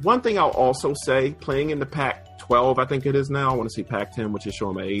 One thing I'll also say, playing in the Pac-12, I think it is now. I want to see Pac-10, which is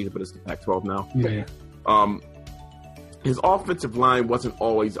showing my age, but it's the Pac-12 now. Yeah. His offensive line wasn't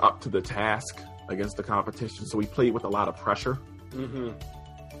always up to the task against the competition, so he played with a lot of pressure. Mm-hmm.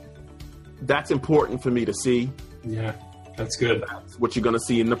 That's important for me to see. Yeah, that's good. That's what you're going to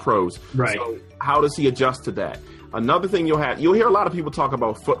see in the pros. Right. So how does he adjust to that? Another thing you'll hear a lot of people talk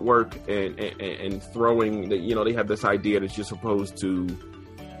about footwork and throwing. That they have this idea that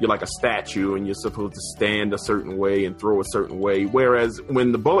you're like a statue and you're supposed to stand a certain way and throw a certain way. Whereas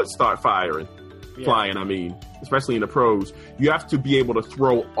when the bullets start flying, especially in the pros, you have to be able to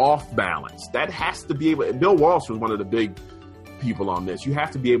throw off balance. That has to be able. Bill Walsh was one of the big people on this. You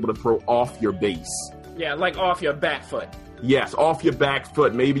have to be able to throw off your base. Yeah, like off your back foot. Yes, off your back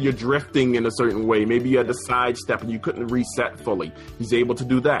foot. Maybe you're drifting in a certain way. Maybe you had to sidestep and you couldn't reset fully. He's able to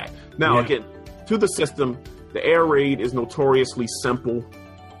do that. Now, again, to the system, the air raid is notoriously simple,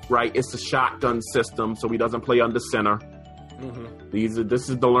 right? It's a shotgun system, so he doesn't play under center. Mm-hmm. This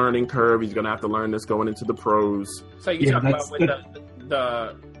is the learning curve. He's going to have to learn this going into the pros. So you talk about with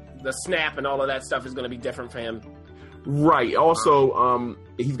the snap and all of that stuff is going to be different for him. Right. Also,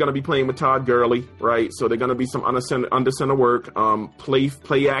 he's going to be playing with Todd Gurley, right? So they're going to be some under center work.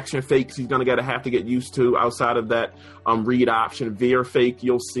 Play action fakes he's going to have to get used to. Outside of that, read option, veer fake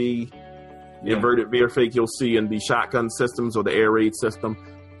you'll see. The inverted veer fake you'll see in the shotgun systems or the air raid system.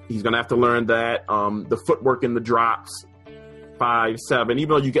 He's going to have to learn that. The footwork in the drops, 5, 7, even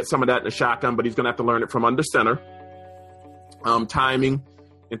though you get some of that in the shotgun, but he's going to have to learn it from under center. Timing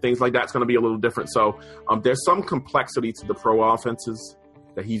and things like that's going to be a little different. So there's some complexity to the pro offenses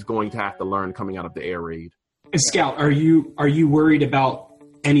that he's going to have to learn coming out of the air raid. Scout, are you worried about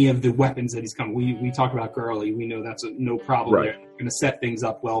any of the weapons that he's coming? We talk about Gurley. We know that's no problem there. Going to set things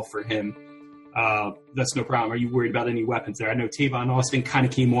up well for him. That's no problem. Are you worried about any weapons there? I know Tavon Austin kind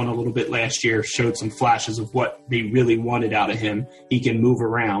of came on a little bit last year, showed some flashes of what they really wanted out of him. He can move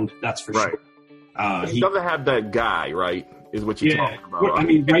around, that's for sure. He doesn't have that guy, right? Is what you're talking about. Well, I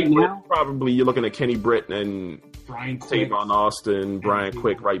mean, right now, probably you're looking at Kenny Britt and Brian Quick, Tavon Austin, Brian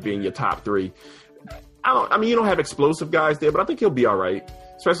Quick, right, being your top 3. You don't have explosive guys there, but I think he'll be all right,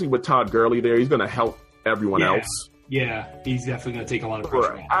 especially with Todd Gurley there. He's going to help everyone else. Yeah, he's definitely going to take a lot of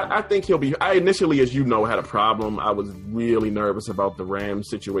pressure. I think he'll be. I initially, as you know, had a problem. I was really nervous about the Rams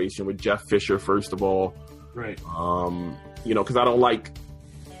situation with Jeff Fisher, first of all. Right. Because I don't like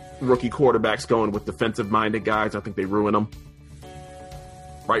rookie quarterbacks going with defensive-minded guys. I think they ruin them.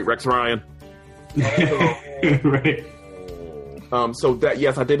 Right, Rex Ryan? Right. So that,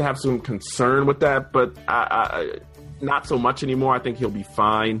 yes, I did have some concern with that, but I not so much anymore. I think he'll be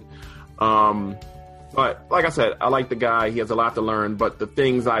fine. But like I said, I like the guy. He has a lot to learn, but the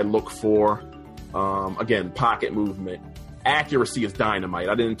things I look for, again, pocket movement, accuracy is dynamite.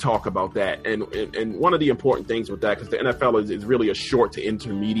 I didn't talk about that. And one of the important things with that, because the NFL is really a short to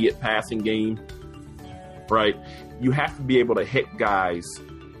intermediate passing game, right? You have to be able to hit guys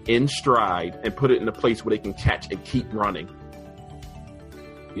in stride and put it in a place where they can catch and keep running.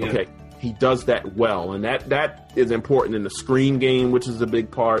 Yeah. Okay, he does that well, and that is important in the screen game, which is a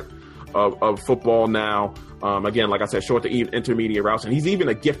big part of football now. Again, like I said, short to intermediate routes, and he's even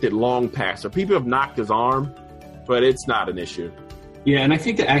a gifted long passer. People have knocked his arm, but it's not an issue. Yeah, and I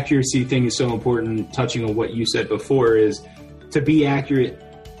think the accuracy thing is so important, touching on what you said before, is to be accurate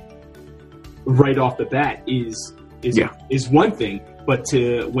right off the bat is one thing, but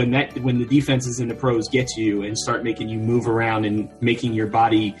when the defenses in the pros get to you and start making you move around and making your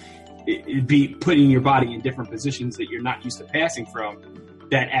body putting your body in different positions that you're not used to passing from,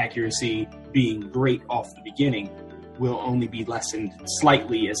 that accuracy being great off the beginning will only be lessened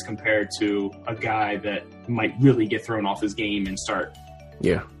slightly as compared to a guy that might really get thrown off his game and start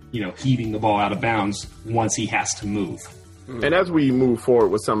heaving the ball out of bounds once he has to move. And as we move forward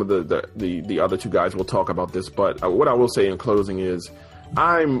with some of the other two guys, we'll talk about this. But what I will say in closing is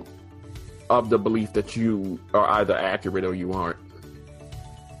I'm of the belief that you are either accurate or you aren't.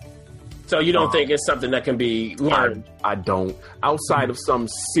 So you don't think it's something that can be learned? I don't. Outside of some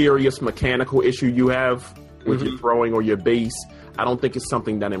serious mechanical issue you have, with your throwing or your base, I don't think it's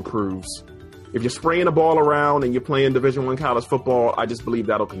something that improves. If you're spraying the ball around and you're playing Division I college football, I just believe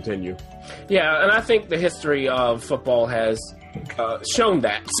that'll continue. Yeah, and I think the history of football has shown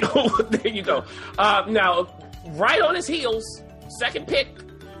that. So there you go. Now, right on his heels, second pick,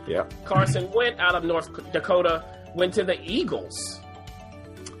 Carson Wentz out of North Dakota went to the Eagles.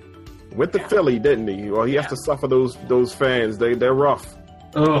 Went to Philly, didn't he? Well, he has to suffer those fans. They're rough.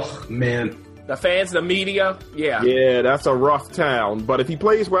 Oh, man. The fans, the media, Yeah, that's a rough town. But if he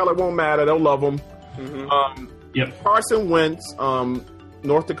plays well, it won't matter. They'll love him. Carson Wentz,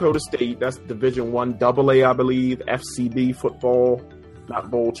 North Dakota State, that's Division I AA, I believe, FCB football,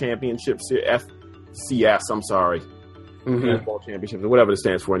 not bowl championships, FCS, I'm sorry. Football championships, or whatever it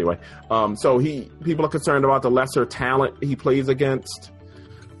stands for anyway. So people are concerned about the lesser talent he plays against.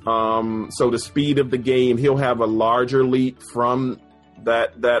 So the speed of the game, he'll have a larger leap from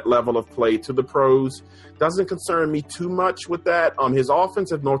that level of play to the pros. Doesn't concern me too much with that. His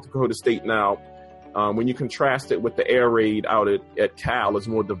offense at North Dakota State now, when you contrast it with the air raid out at Cal, is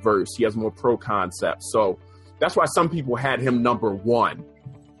more diverse. He has more pro concepts. So that's why some people had him number 1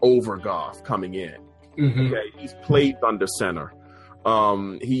 over Goff coming in. Okay, he's played under center.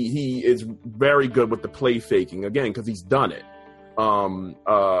 He is very good with the play faking, again, because he's done it.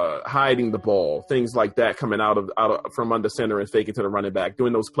 Hiding the ball, things like that, coming out of from under center and faking to the running back,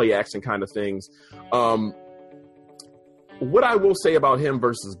 doing those play action kind of things. What I will say about him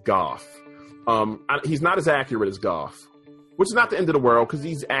versus Goff, he's not as accurate as Goff, which is not the end of the world because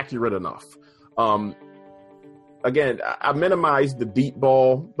he's accurate enough. Again, I minimize the deep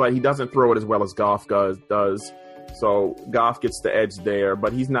ball, but he doesn't throw it as well as Goff does. So Goff gets the edge there,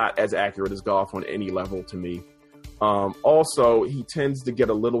 but he's not as accurate as Goff on any level to me. Also, he tends to get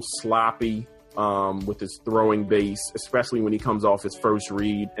a little sloppy with his throwing base, especially when he comes off his first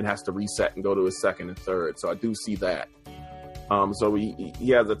read and has to reset and go to his second and third. So I do see that. So he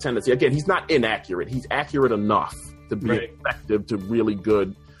has a tendency. Again, he's not inaccurate. He's accurate enough to be effective to really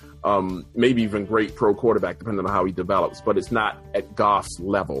good, maybe even great pro quarterback, depending on how he develops. But it's not at Goff's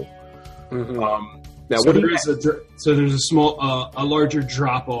level. Now, so there's a small, a larger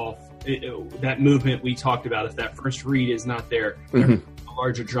drop off. That movement we talked about, if that first read is not there, there's a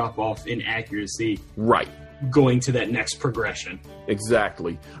larger drop off in accuracy. Right. Going to that next progression.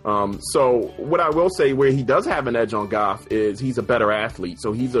 Exactly. So what I will say where he does have an edge on Goff is he's a better athlete.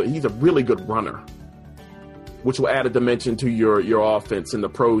 So he's a really good runner, which will add a dimension to your offense in the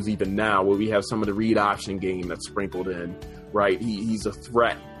pros even now, where we have some of the read option game that's sprinkled in, right? He's a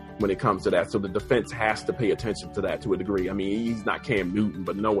threat when it comes to that. So the defense has to pay attention to that to a degree. I mean, he's not Cam Newton,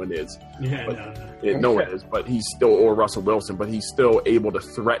 but no one is. No one is, but he's still, or Russell Wilson, but he's still able to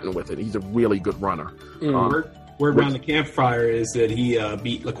threaten with it. He's a really good runner. Word around the campfire is that he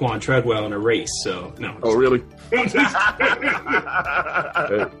beat Laquan Treadwell in a race. So no. Oh, really? Okay.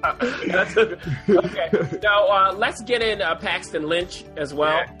 Now let's get in Paxton Lynch as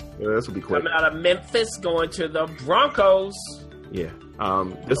well. Yeah, this will be quick. Coming out of Memphis, going to the Broncos. Yeah.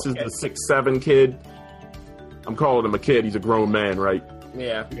 This is the 6'7" kid. I'm calling him a kid. He's a grown man, right?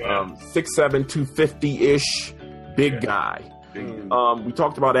 Yeah. 6'7", 250-ish, big guy. We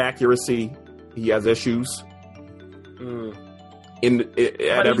talked about accuracy. He has issues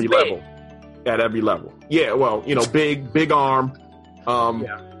at every level. At every level. Yeah, well, big arm. One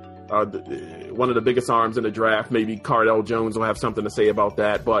of the biggest arms in the draft. Maybe Cardell Jones will have something to say about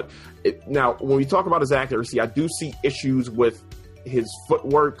that. But now, when we talk about his accuracy, I do see issues with his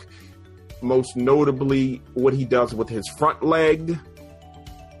footwork, most notably what he does with his front leg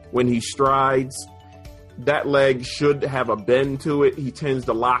when he strides. That leg should have a bend to it. He tends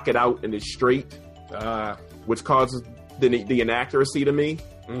to lock it out and it's straight, which causes the inaccuracy to me.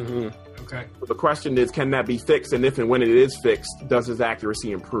 Okay. So the question is, can that be fixed? And if and when it is fixed, does his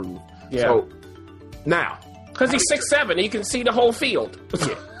accuracy improve? Yeah. So now, because he's 6'7", he can see the whole field.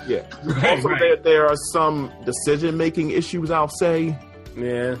 Yeah. Also, there are some decision-making issues, I'll say.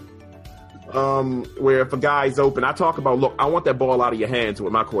 Yeah. Where if a guy's open, I talk about, look, I want that ball out of your hands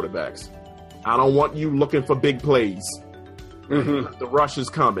with my quarterbacks. I don't want you looking for big plays. The rush is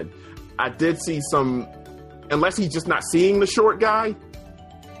coming. I did see some, unless he's just not seeing the short guy,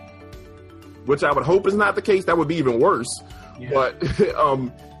 which I would hope is not the case. That would be even worse. Yeah. But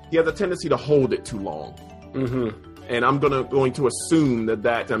he has a tendency to hold it too long. And I'm going to assume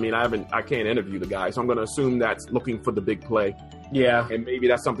that I mean, I can't interview the guy, so I'm going to assume that's looking for the big play. Yeah. And maybe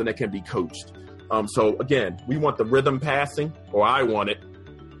that's something that can be coached. So again, we want the rhythm passing, or I want it.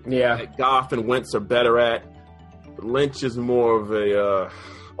 Yeah. That Goff and Wentz are better at. Lynch is more of a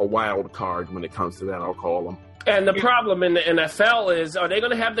wild card when it comes to that, I'll call him. And the problem in the NFL is, are they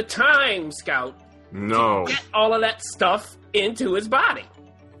going to have the time, Scout, No. to get all of that stuff into his body?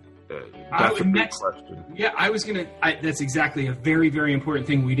 That's a good question. Yeah, I was going to – that's exactly a very, very important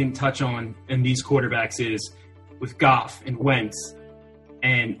thing we didn't touch on in these quarterbacks is with Goff and Wentz.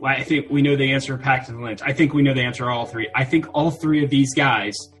 And I think we know the answer of Paxton Lynch. I think we know the answer of all three. I think all three of these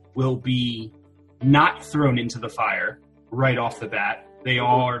guys will be not thrown into the fire right off the bat. They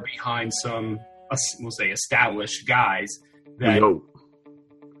all are behind some, we'll say, established guys. That,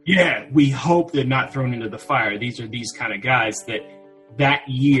 we hope they're not thrown into the fire. These are these kind of guys that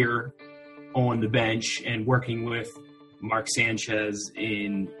year on the bench and working with Mark Sanchez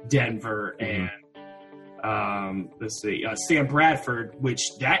in Denver and Sam Bradford, which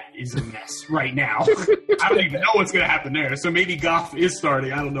that is a mess right now. I don't even know what's going to happen there. So maybe Goff is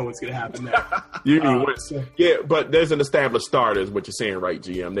starting. I don't know what's going to happen there. Yeah, but there's an established starter is what you're saying, right,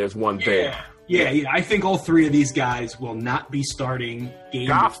 GM? There's one there. Yeah. I think all three of these guys will not be starting games.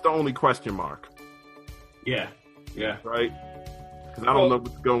 Goff's the only question mark. Yeah. Right? Because I don't know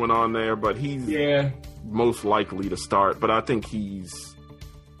what's going on there, but he's most likely to start. But I think he's...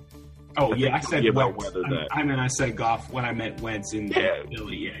 I said Wentz. I said Goff when I meant Wentz and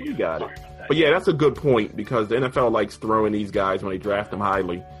Billy. Yeah, you got it. But that's a good point because the NFL likes throwing these guys when they draft them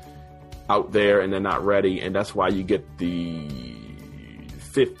highly out there and they're not ready, and that's why you get the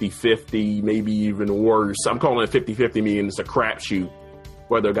 50-50, maybe even worse. I'm calling it 50-50, meaning it's a crapshoot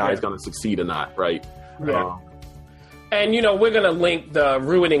whether a guy's going to succeed or not, right? Yeah. And, we're going to link the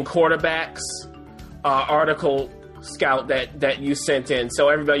Ruining Quarterbacks article, Scout, that you sent in. So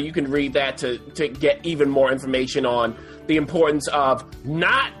everybody, you can read that to get even more information on the importance of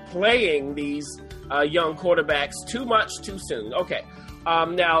not playing these young quarterbacks too much too soon. Okay.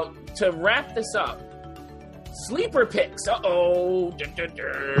 Now, to wrap this up, sleeper picks. GM,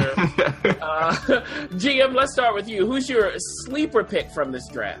 let's start with you. Who's your sleeper pick from this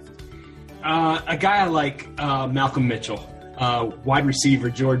draft? A guy I like, Malcolm Mitchell, wide receiver,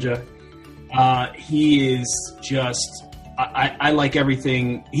 Georgia. He is just, I like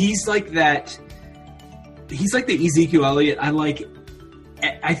everything. He's like that. He's like the Ezekiel Elliott.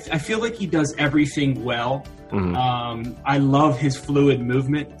 I feel like he does everything well. Mm-hmm. I love his fluid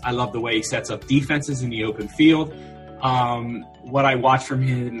movement. I love the way he sets up defenses in the open field. What I watch from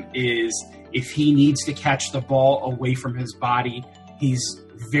him is if he needs to catch the ball away from his body, he's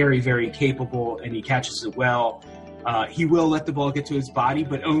very, very capable and he catches it well. He will let the ball get to his body,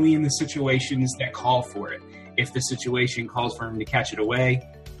 but only in the situations that call for it. If the situation calls for him to catch it away,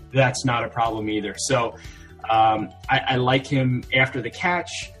 that's not a problem either. So I like him after the catch.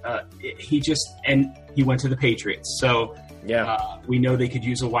 He went to the Patriots. So we know they could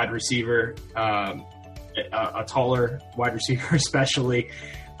use a wide receiver, a taller wide receiver especially,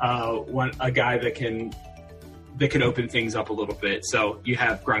 a guy that can open things up a little bit. So you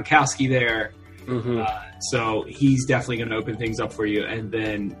have Gronkowski there. Mm-hmm. So he's definitely going to open things up for you. And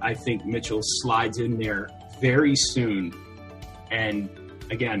then I think Mitchell slides in there very soon. And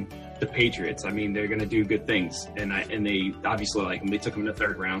again, the Patriots, I mean, they're going to do good things. And they obviously like him. They took him in the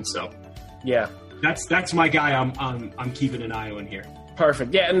third round. So that's my guy. I'm keeping an eye on here.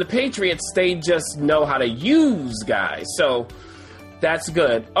 Perfect. Yeah. And the Patriots, they just know how to use guys. So that's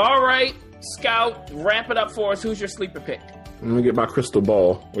good. All right, Scout, wrap it up for us. Who's your sleeper pick? Let me get my crystal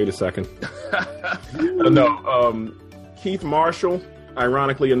ball. Wait a second. Keith Marshall,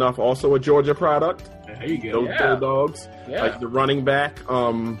 ironically enough, also a Georgia product. There you go. Those Bulldogs. Yeah. Like the running back.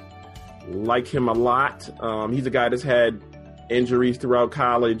 Like him a lot. He's a guy that's had injuries throughout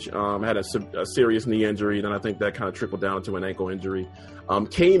college. Had a serious knee injury. Then I think that kind of trickled down to an ankle injury.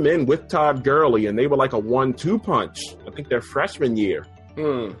 Came in with Todd Gurley, and they were like a 1-2 punch. I think their freshman year.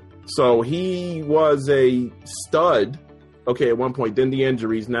 So he was a stud. Okay, at one point, then the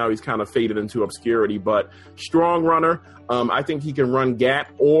injuries, now he's kind of faded into obscurity, but strong runner. I think he can run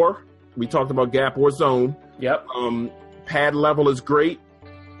gap we talked about gap or zone. Yep. Pad level is great.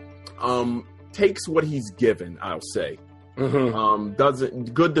 Takes what he's given, I'll say. Mm-hmm.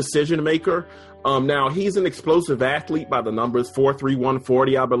 Good decision maker. Now, he's an explosive athlete by the numbers, 4'3",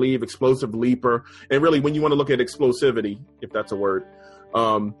 140, I believe, explosive leaper. And really, when you want to look at explosivity, if that's a word,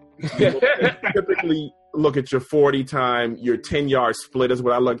 typically look at your 40 time, your 10-yard split is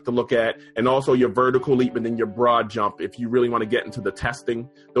what I like to look at, and also your vertical leap and then your broad jump. If you really want to get into the testing,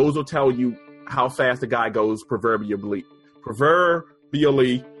 those will tell you how fast a guy goes proverbially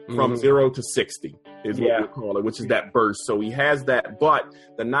from 0 to 60 is what we call it, which is that burst. So he has that, but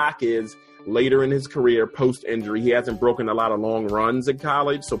the knock is later in his career, post-injury, he hasn't broken a lot of long runs in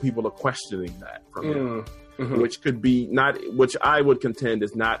college, so people are questioning that from him. which could be which I would contend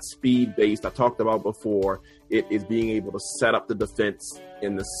is not speed based. I talked about before. It is being able to set up the defense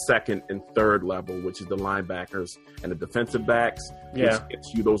in the second and third level, which is the linebackers and the defensive backs, which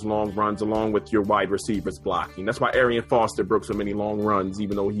gets you those long runs along with your wide receivers blocking. That's why Arian Foster broke so many long runs,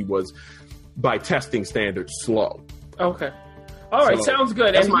 even though he was, by testing standards, slow. Okay. All right, sounds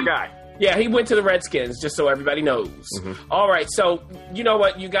good. That's my guy. Yeah, he went to the Redskins, just so everybody knows. All right, so you know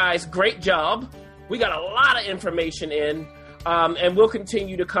what, you guys, great job. We got a lot of information in. And we'll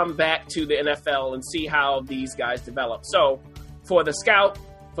continue to come back to the NFL and see how these guys develop. So, for the scout,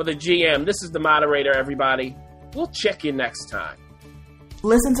 for the GM, this is the moderator, everybody. We'll check in next time.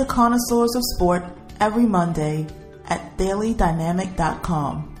 Listen to Connoisseurs of Sport every Monday at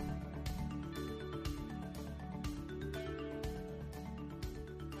dailydynamic.com.